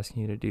God is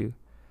asking you to do.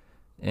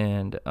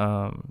 And,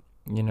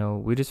 you know,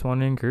 we just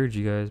want to encourage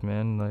you guys,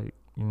 man. Like,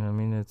 you know what I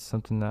mean, it's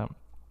something that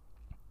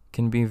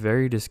can be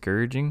very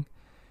discouraging,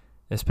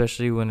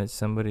 especially when it's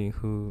somebody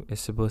who is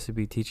supposed to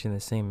be teaching the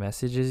same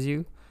message as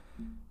you,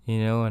 you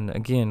know. And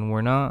again,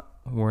 we're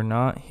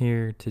not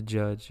here to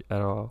judge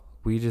at all.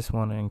 We just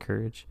want to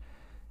encourage.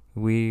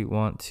 We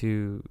want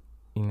to,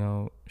 you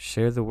know,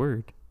 share the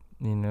word,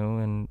 you know.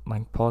 And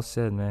like Paul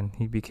said, man,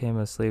 he became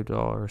a slave to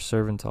all, or a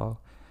servant to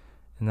all.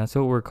 And that's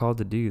what we're called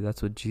to do.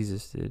 That's what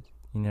Jesus did.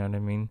 You know what I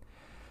mean?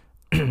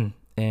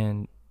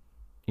 And,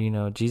 you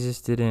know, Jesus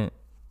didn't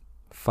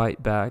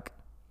fight back,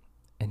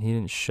 and he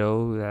didn't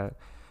show that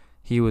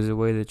he was the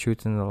way, the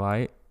truth, and the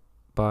light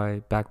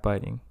by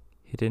backbiting.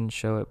 He didn't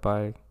show it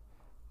by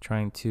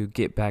trying to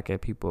get back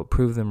at people,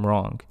 prove them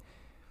wrong.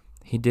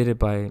 He did it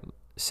by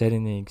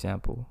setting the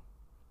example.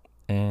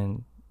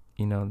 And,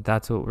 you know,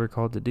 that's what we're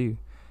called to do.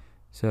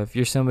 So if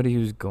you're somebody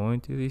who's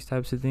going through these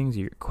types of things,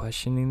 you're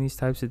questioning these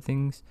types of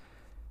things,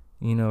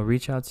 you know,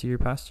 reach out to your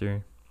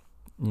pastor.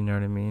 You know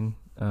what I mean?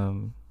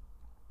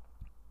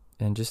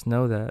 And just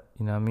know that,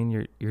 you know what I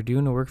mean, you're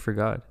doing the work for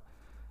God.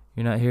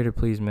 You're not here to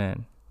please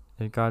man.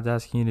 If God's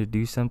asking you to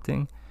do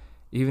something,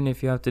 even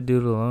if you have to do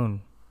it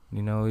alone,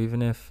 you know,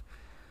 even if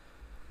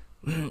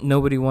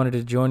nobody wanted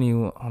to join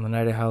you on the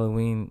night of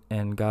Halloween,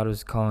 and God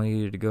was calling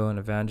you to go and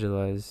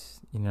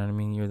evangelize, you know what I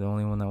mean? You're the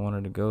only one that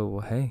wanted to go.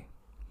 Well, hey,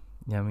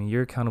 yeah, I mean,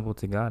 you're accountable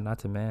to God, not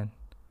to man.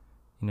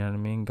 You know what I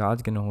mean?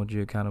 God's going to hold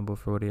you accountable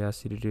for what he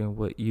asked you to do and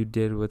what you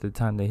did with the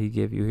time that he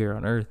gave you here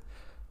on earth.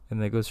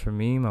 And that goes for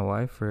me, my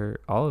wife, for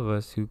all of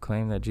us who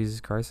claim that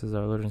Jesus Christ is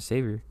our Lord and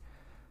Savior.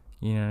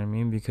 You know what I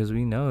mean? Because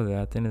we know that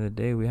at the end of the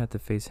day, we have to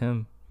face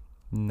him.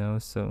 You know,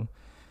 so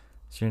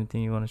is there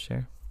anything you want to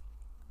share?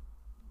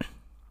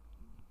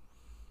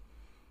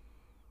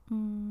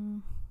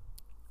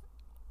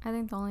 I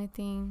think the only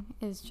thing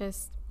is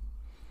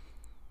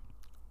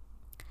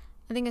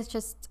I think it's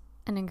just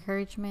an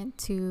encouragement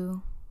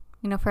to,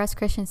 for us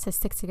Christians to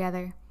stick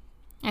together.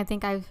 I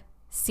think I've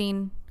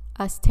seen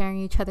us tearing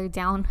each other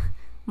down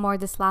more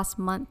this last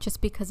month just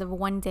because of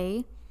one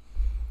day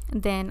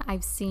than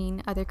I've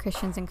seen other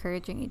Christians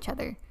encouraging each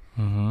other.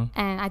 Mm-hmm.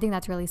 And I think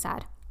that's really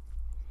sad.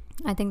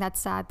 I think that's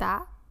sad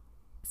that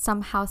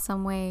somehow,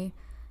 some way,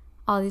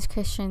 all these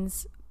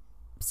Christians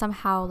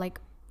somehow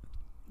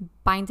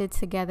binded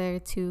together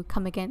to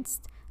come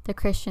against the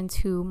Christians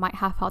who might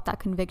have felt that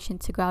conviction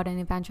to go out and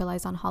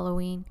evangelize on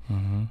Halloween.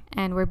 Mm-hmm.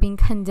 And we're being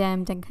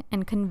condemned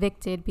and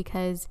convicted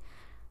because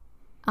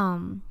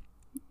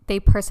they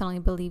personally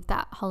believe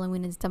that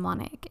Halloween is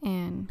demonic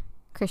and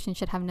Christians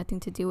should have nothing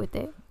to do with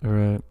it.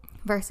 Right.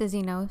 Versus,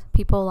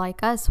 people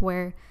like us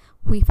where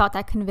we felt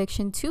that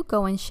conviction to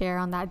go and share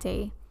on that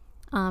day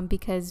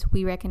because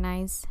we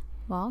recognize,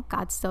 well,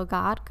 God's still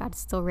God. God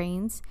still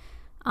reigns.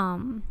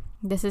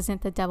 This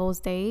isn't the devil's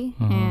day,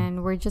 mm-hmm.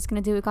 and we're just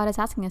going to do what God is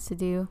asking us to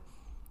do.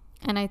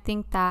 And I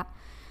think that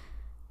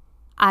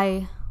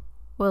I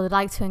would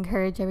like to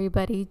encourage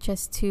everybody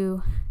just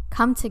to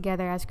come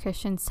together as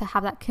Christians, to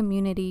have that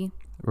community.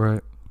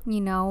 Right.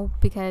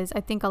 Because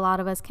I think a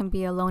lot of us can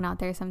be alone out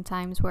there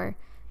sometimes where,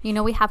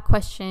 we have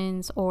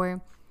questions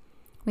or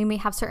we may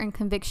have certain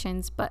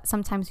convictions, but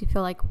sometimes we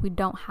feel like we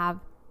don't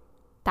have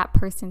that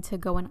person to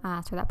go and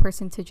ask or that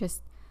person to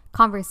just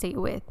conversate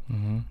with.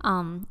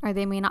 Mm-hmm. Or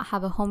they may not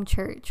have a home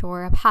church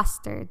or a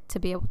pastor to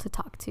be able to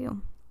talk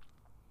to.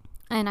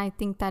 And I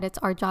think that it's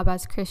our job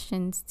as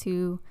Christians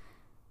to,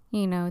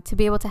 to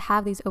be able to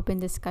have these open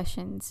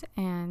discussions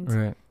and,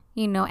 right.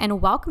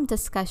 And welcome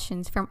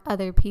discussions from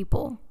other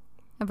people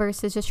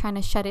versus just trying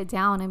to shut it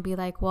down and be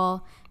like,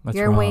 well, that's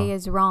your wrong. Way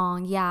is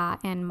wrong. Yeah.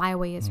 And my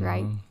way is mm-hmm.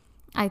 right.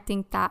 I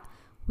think that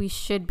we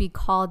should be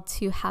called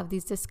to have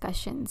these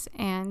discussions,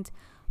 and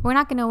we're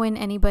not going to win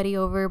anybody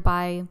over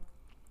by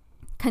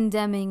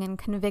condemning and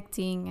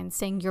convicting and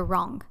saying you're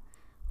wrong.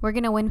 We're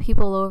going to win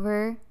people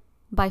over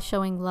by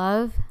showing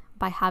love,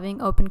 by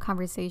having open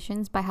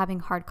conversations, by having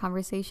hard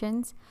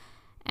conversations,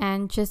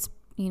 and just,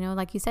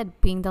 like you said,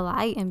 being the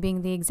light and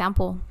being the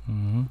example.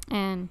 Mm-hmm.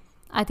 And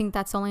I think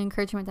that's the only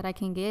encouragement that I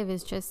can give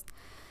is just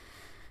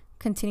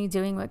continue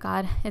doing what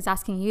God is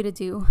asking you to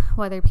do,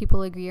 whether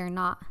people agree or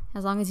not.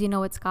 As long as you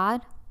know it's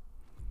God,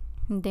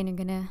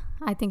 then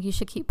I think you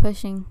should keep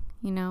pushing.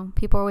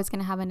 People are always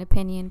going to have an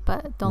opinion,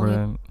 but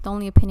the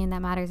only opinion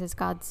that matters is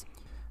God's.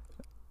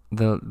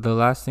 The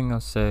last thing I'll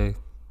say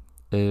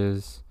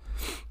is,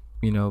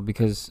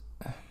 because,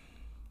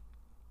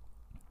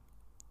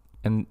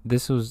 and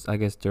this was, I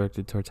guess,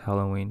 directed towards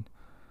Halloween,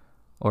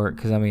 or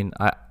because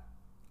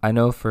I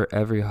know for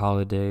every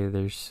holiday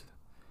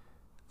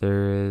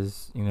there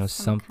is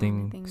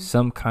something,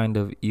 some kind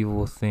of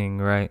evil thing,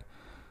 right?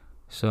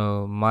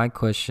 So my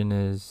question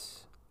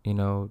is,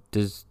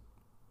 does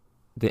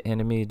the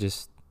enemy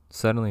just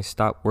suddenly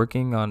stop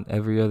working on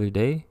every other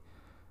day?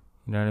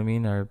 You know what I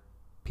mean? Are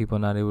people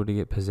not able to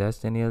get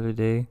possessed any other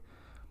day?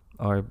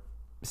 Are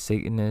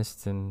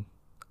Satanists and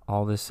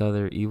all this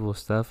other evil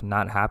stuff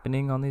not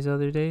happening on these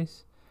other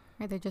days?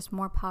 Are they just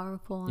more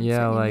powerful on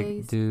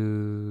certain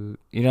days?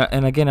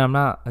 And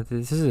again,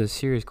 this is a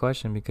serious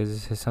question because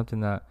this is something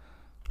that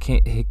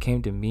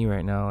came to me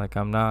right now. Like,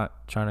 I'm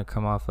not trying to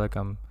come off like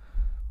I'm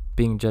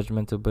being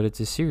judgmental, but it's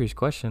a serious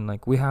question.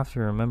 Like, we have to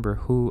remember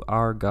who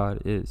our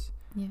God is.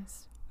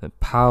 Yes. The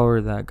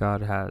power that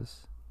God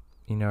has.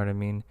 You know what I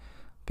mean?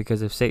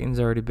 Because if Satan's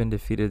already been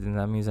defeated, then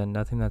that means that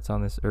nothing that's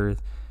on this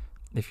earth,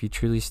 if you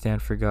truly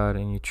stand for God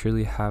and you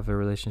truly have a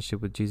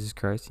relationship with Jesus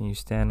Christ and you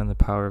stand on the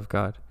power of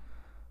God,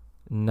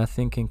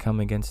 nothing can come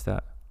against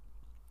that.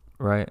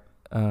 Right?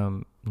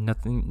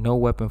 No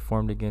weapon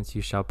formed against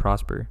you shall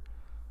prosper.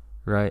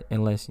 Right?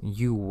 Unless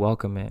you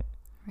welcome it.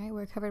 Right,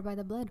 we're covered by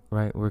the blood.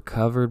 Right, we're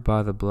covered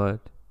by the blood,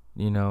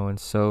 and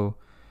so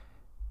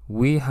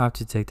we have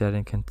to take that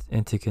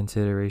into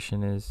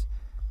consideration is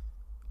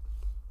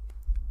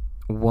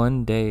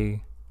one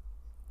day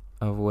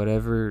of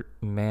whatever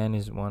man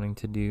is wanting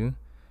to do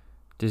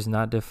does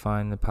not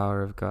define the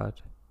power of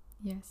God.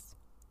 Yes.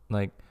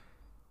 Like,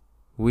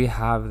 we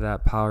have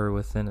that power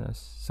within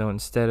us. So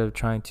instead of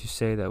trying to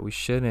say that we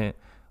shouldn't,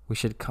 we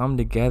should come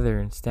together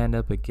and stand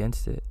up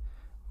against it.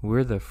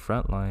 We're the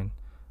front line.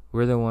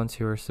 We're the ones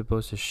who are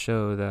supposed to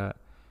show that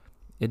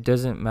it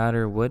doesn't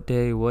matter what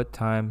day, what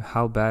time,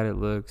 how bad it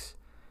looks.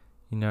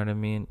 You know what I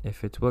mean?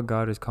 If it's what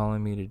God is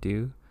calling me to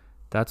do,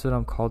 that's what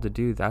I'm called to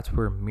do. That's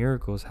where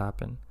miracles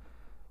happen.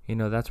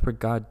 That's where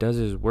God does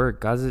his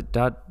work.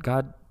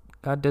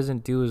 God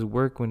doesn't do his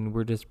work when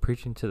we're just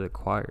preaching to the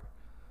choir.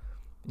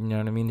 You know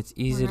what I mean? It's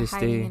easy to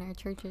stay in our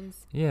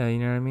churches. Yeah, you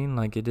know what I mean?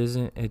 Like,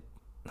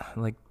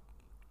 like,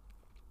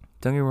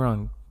 don't get me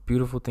wrong,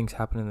 beautiful things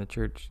happen in the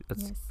church.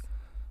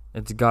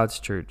 It's God's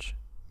church.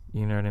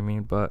 You know what I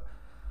mean? But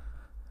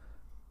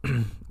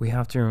we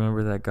have to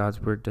remember that God's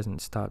work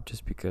doesn't stop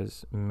just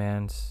because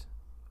man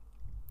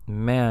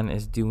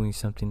is doing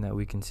something that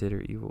we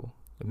consider evil.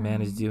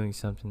 Man is doing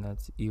something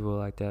that's evil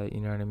like that,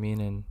 you know what I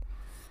mean? And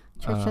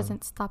church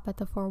doesn't stop at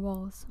the four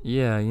walls.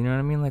 Yeah, you know what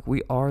I mean? Like,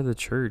 we are the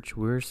church.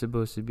 We're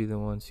supposed to be the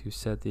ones who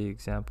set the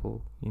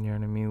example. You know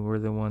what I mean? We're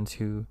the ones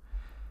who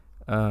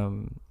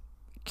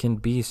can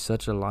be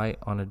such a light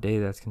on a day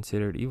that's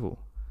considered evil.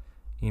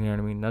 You know what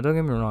I mean? Now, don't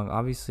get me wrong.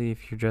 Obviously,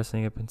 if you're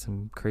dressing up in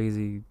some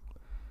crazy,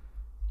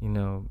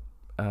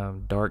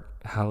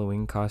 dark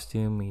Halloween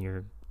costume and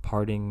you're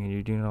partying and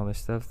you're doing all this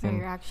stuff, then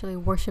you're actually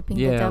worshiping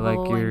the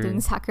devil and doing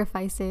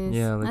sacrifices.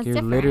 Yeah, like, that's you're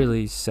different.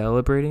 literally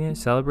celebrating it.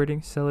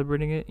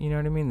 You know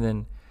what I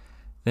mean?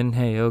 Then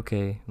hey,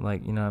 okay,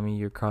 like, you know what I mean,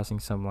 you're crossing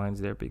some lines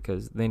there,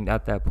 because then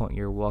at that point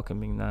you're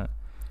welcoming that.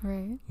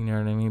 Right. You know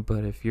what I mean?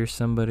 But if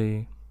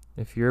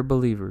you're a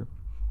believer,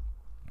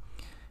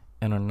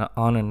 and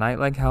on a night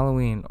like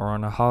Halloween or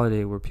on a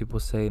holiday where people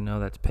say, no,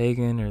 that's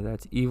pagan, or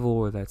that's evil,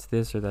 or that's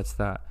this, or that's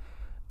that,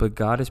 but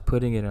God is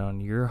putting it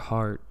on your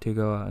heart to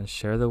go out and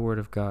share the word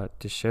of God,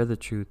 to share the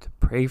truth, to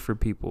pray for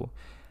people.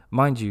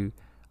 Mind you,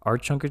 our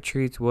trunk or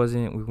treats we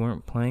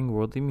weren't playing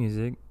worldly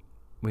music.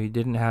 We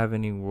didn't have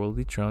any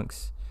worldly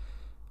trunks.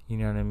 You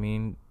know what I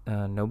mean?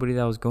 Nobody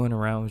that was going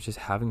around was just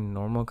having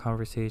normal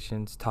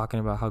conversations, talking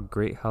about how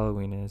great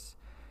Halloween is.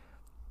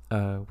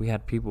 We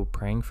had people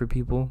praying for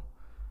people.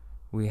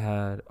 We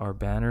had our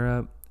banner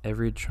up.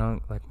 Every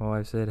trunk, like my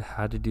wife said,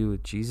 had to do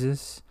with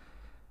Jesus.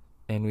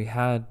 And we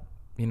had,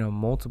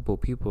 multiple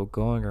people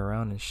going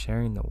around and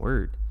sharing the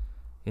word.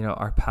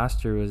 Our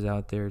pastor was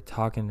out there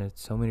talking to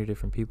so many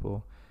different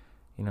people.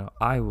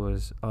 I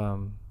was,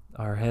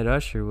 our head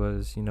usher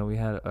was, we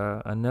had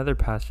another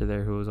pastor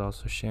there who was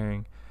also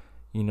sharing,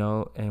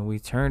 and we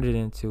turned it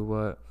into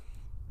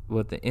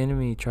what the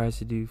enemy tries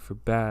to do for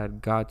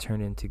bad, God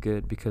turned into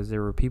good, because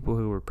there were people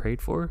who were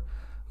prayed for,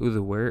 who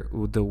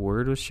the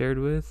word was shared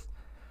with,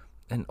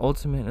 and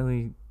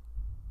ultimately,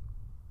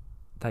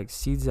 like,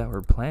 seeds that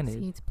were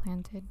planted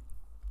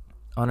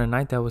on a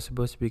night that was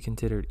supposed to be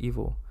considered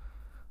evil.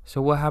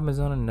 So what happens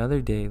on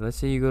another day? Let's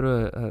say you go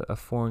to a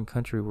foreign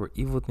country where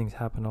evil things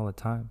happen all the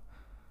time.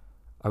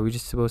 Are we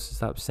just supposed to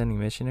stop sending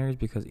missionaries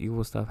because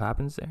evil stuff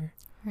happens there?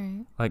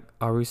 Right. Like,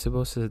 are we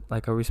supposed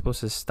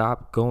to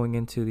stop going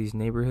into these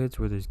neighborhoods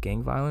where there's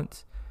gang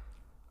violence?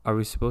 Are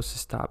we supposed to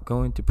stop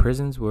going to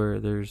prisons where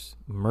there's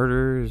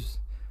murderers,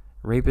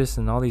 rapists,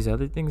 and all these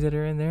other things that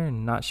are in there,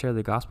 and not share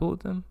the gospel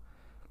with them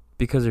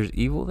because there's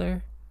evil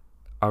there?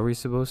 Are we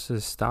supposed to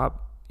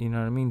stop,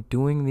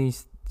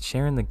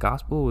 sharing the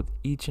gospel with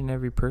each and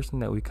every person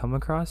that we come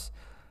across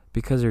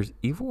because there's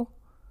evil?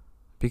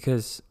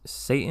 Because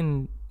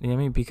Satan,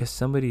 because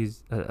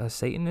somebody's a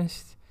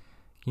Satanist?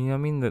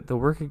 The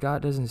work of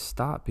God doesn't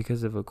stop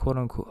because of a quote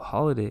unquote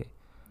holiday.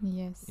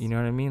 Yes. You know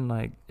what I mean?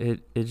 Like,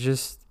 it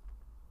just,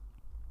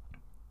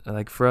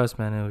 like, for us,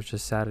 man, it was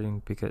just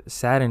saddening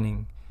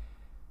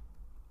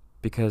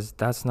because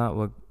that's not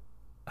what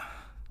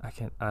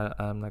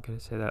I'm not going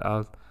to say that.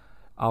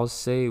 I'll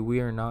say we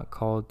are not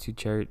called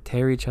to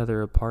tear each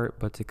other apart,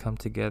 but to come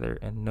together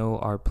and know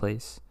our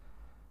place.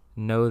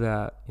 Know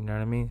that, you know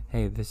what I mean?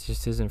 Hey, this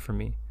just isn't for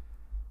me.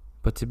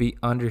 But to be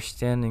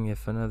understanding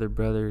if another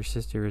brother or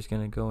sister is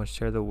going to go and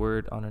share the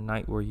word on a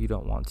night where you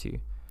don't want to.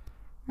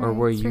 Right. Or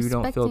where you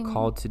don't feel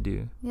called to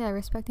do. Yeah,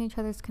 respecting each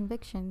other's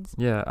convictions.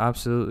 Yeah,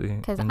 absolutely.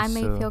 Because I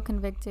may feel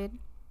convicted,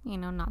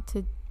 not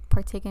to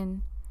partake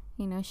in,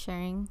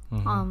 sharing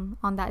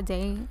on that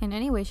day in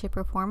any way, shape,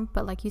 or form.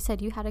 But like you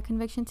said, you had a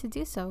conviction to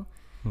do so.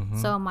 Mm-hmm.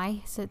 So am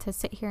I to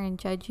sit here and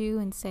judge you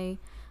and say,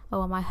 oh,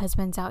 well, my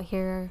husband's out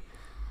here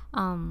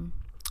on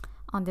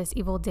this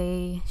evil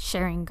day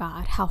sharing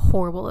God? How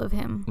horrible of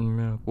him.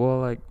 Yeah. Well,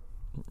 like,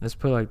 let's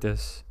put it like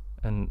this,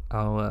 and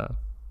I'll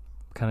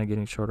kind of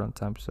getting short on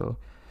time, so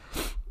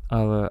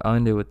I'll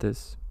end it with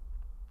this.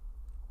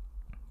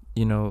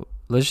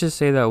 Let's just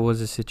say that was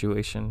a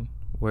situation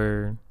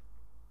where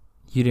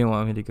you didn't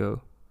want me to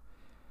go,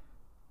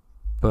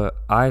 but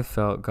I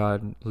felt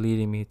God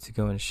leading me to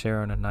go and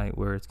share on a night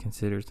where it's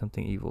considered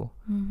something evil.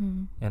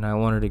 Mm-hmm. And I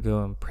wanted to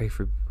go and pray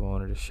for people. I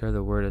wanted to share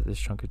the word at this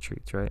trunk or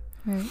treats, right?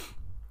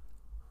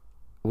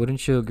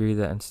 Wouldn't you agree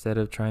that instead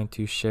of trying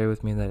to share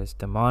with me that it's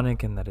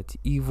demonic and that it's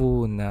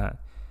evil and that,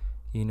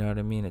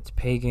 it's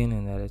pagan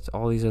and that it's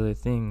all these other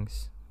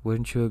things,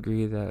 wouldn't you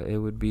agree that it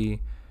would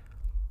be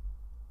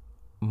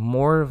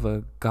more of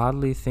a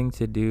godly thing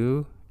to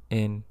do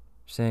in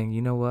saying,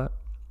 you know what?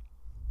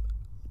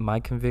 My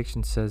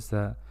conviction says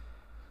that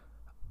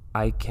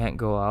I can't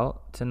go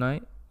out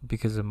tonight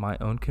because of my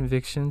own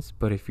convictions,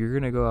 but if you're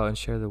going to go out and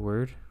share the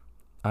word,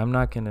 I'm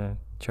not going to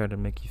try to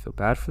make you feel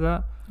bad for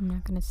that. I'm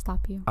not going to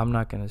stop you. I'm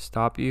not going to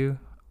stop you.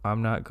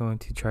 I'm not going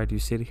to try to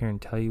sit here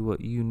and tell you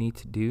what you need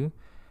to do,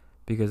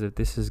 because if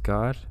this is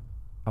God,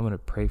 I'm going to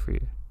pray for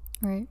you.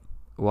 Right.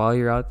 While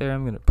you're out there,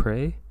 I'm going to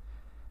pray.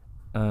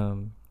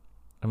 I'm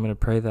going to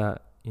pray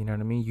that, you know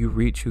what I mean, you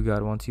reach who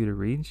God wants you to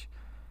reach.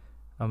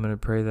 I'm going to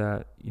pray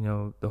that, you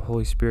know, the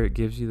Holy Spirit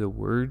gives you the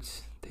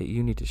words that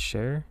you need to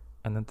share,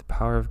 and that the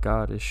power of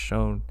God is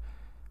shown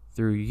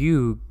through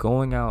you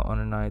going out on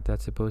a night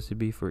that's supposed to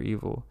be for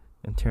evil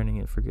and turning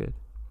it for good.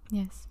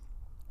 Yes.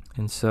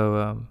 And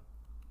so,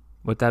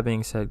 with that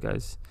being said,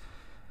 guys,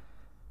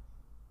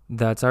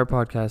 that's our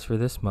podcast for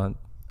this month.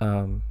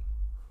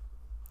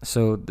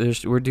 So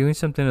we're doing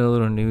something a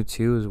little new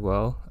too as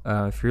well.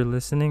 If you're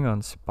listening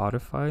on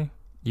Spotify,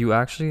 you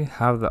actually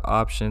have the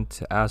option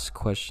to ask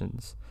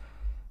questions,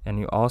 and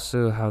you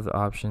also have the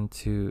option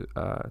to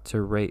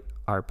rate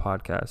our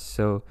podcast.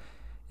 So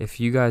if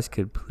you guys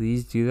could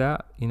please do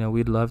that, you know,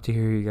 we'd love to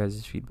hear you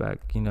guys'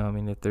 feedback. You know, I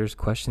mean, if there's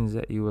questions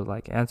that you would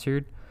like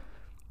answered,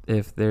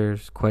 if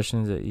there's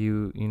questions that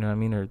you know what I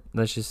mean, or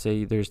let's just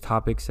say there's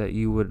topics that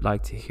you would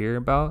like to hear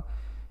about,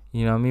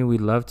 you know what I mean,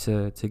 we'd love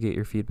to get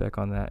your feedback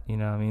on that. You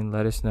know what I mean,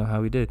 let us know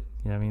how we did.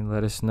 You know what I mean,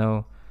 let us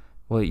know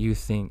what you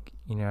think.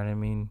 You know what I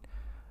mean,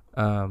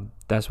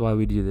 that's why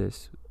we do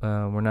this.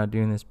 We're not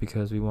doing this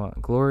because we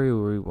want glory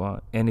or we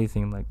want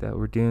anything like that.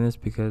 We're doing this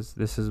because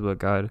this is what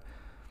God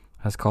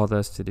has called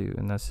us to do,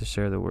 and that's to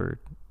share the word.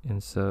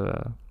 And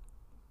so,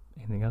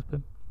 anything else,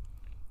 babe?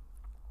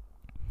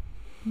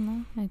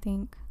 No, I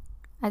think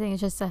it's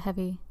just a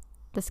heavy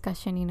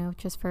discussion, you know,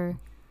 just for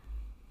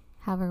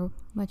however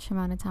much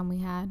amount of time we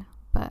had.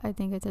 But I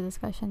think it's a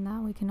discussion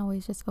that we can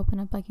always just open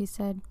up, like you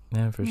said.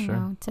 Yeah, for sure.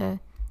 Know, to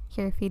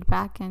hear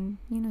feedback and,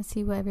 you know,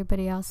 see what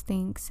everybody else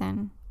thinks.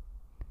 And,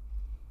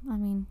 I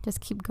mean, just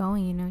keep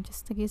going, you know,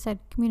 just like you said,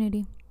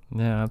 community.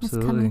 Yeah, absolutely.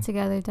 It's coming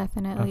together,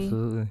 definitely.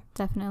 Absolutely.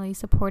 Definitely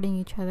supporting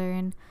each other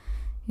and,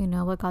 you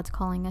know, what God's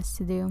calling us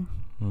to do.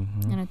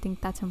 Mm-hmm. And I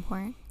think that's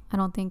important. I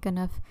don't think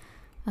enough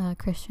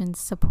Christians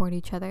support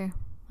each other.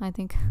 I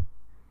think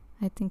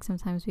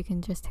sometimes we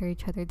can just tear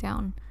each other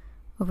down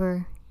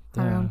over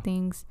our own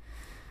things.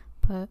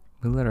 But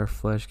we let our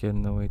flesh get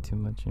in the way too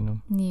much, you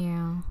know.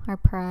 Yeah, our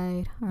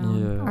pride, our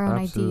own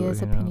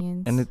ideas,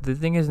 opinions. And the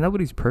thing is,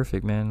 nobody's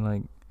perfect, man.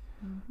 Like,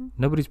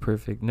 nobody's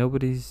perfect.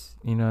 Nobody's,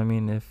 you know what I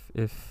mean,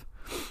 if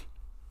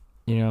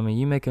you know what I mean,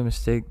 you make a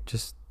mistake,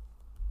 just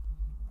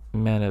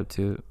man up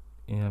to it.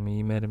 You know what I mean,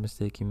 you made a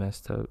mistake, you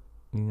messed up.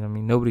 You know what I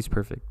mean, nobody's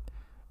perfect.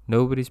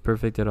 Nobody's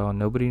perfect at all.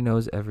 Nobody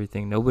knows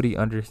everything. Nobody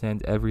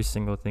understands every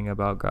single thing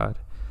about God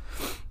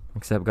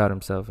except God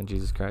himself and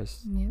Jesus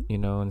Christ. Yep. You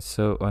know, and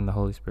the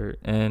Holy Spirit.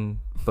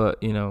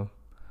 But you know,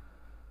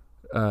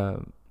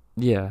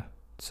 yeah.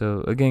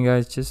 So again,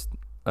 guys, just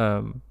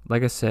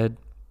like I said,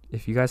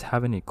 if you guys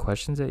have any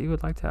questions that you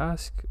would like to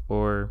ask,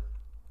 or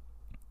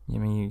I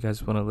mean, you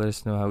guys want to let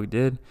us know how we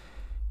did,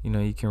 you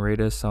know, you can rate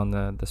us on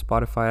the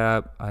Spotify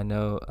app. I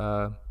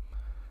know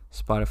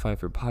Spotify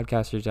for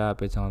Podcasters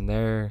app, it's on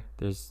there.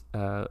 There's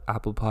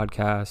Apple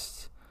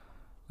Podcasts.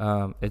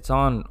 It's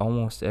on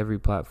almost every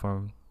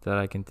platform that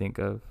I can think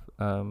of.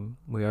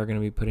 We are going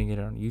to be putting it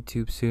on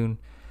YouTube soon,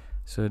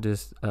 so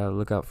just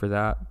look out for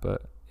that.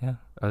 But yeah,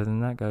 other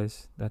than that,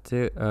 guys, that's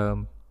it.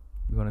 You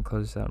want to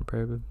close this out in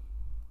prayer, babe?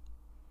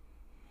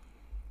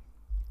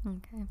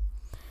 Okay.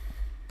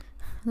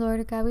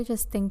 Lord God, we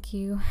just thank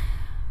you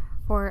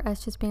for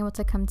us just being able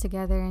to come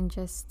together and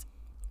just,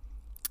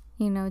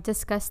 you know,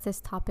 discuss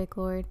this topic,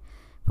 Lord.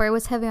 For it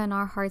was heavy on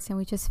our hearts, and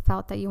we just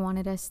felt that you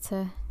wanted us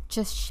to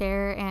just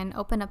share and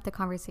open up the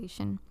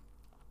conversation.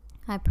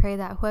 I pray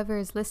that whoever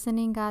is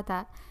listening, God,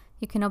 that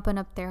you can open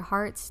up their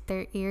hearts,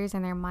 their ears,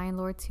 and their mind,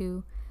 Lord,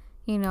 to,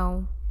 you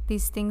know,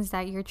 these things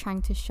that you're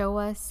trying to show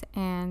us.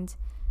 And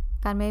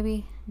God,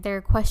 maybe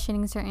they're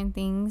questioning certain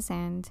things,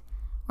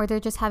 or they're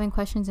just having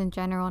questions in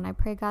general. And I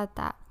pray, God,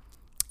 that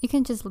you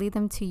can just lead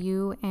them to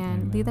you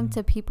and Amen. Lead them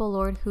to people,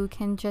 Lord, who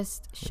can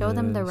just show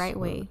them the right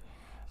way,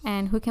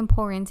 and who can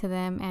pour into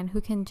them, and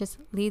who can just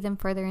lead them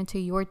further into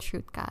your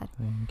truth, God.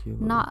 Thank you,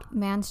 Lord. Not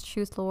man's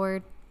truth,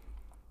 Lord,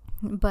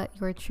 but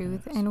your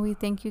truth. Yes. And we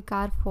thank you,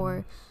 God,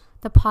 for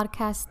the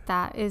podcast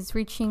that is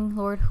reaching,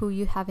 Lord, who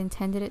you have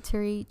intended it to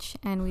reach.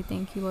 And we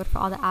thank you, Lord, for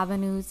all the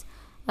avenues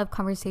of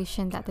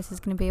conversation that this is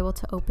going to be able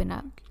to open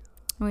up.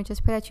 And we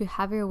just pray that you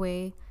have your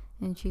way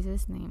in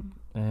Jesus' name.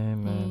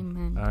 Amen.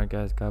 Amen. All right,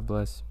 guys, God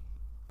bless.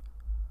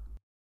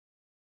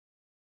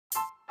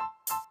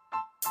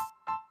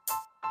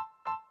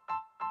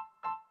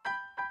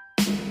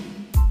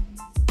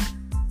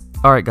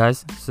 All right,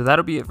 guys, so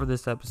that'll be it for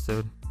this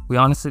episode. We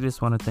honestly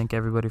just want to thank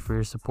everybody for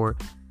your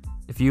support.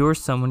 If you or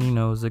someone you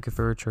know is looking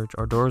for a church,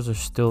 our doors are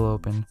still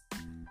open,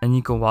 and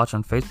you can watch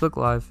on Facebook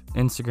Live,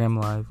 Instagram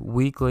Live,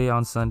 weekly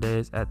on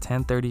Sundays at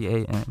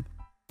 10:30 a.m.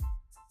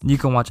 You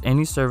can watch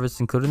any service,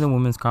 including the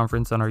Women's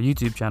Conference, on our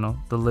YouTube channel,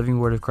 The Living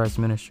Word of Christ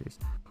Ministries.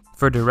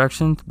 For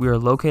directions, we are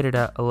located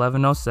at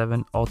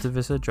 1107 Alta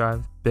Vista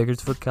Drive,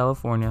 Bakersfield,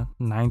 California,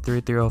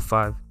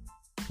 93305.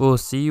 We will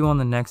see you on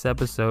the next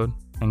episode,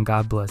 and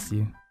God bless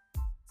you.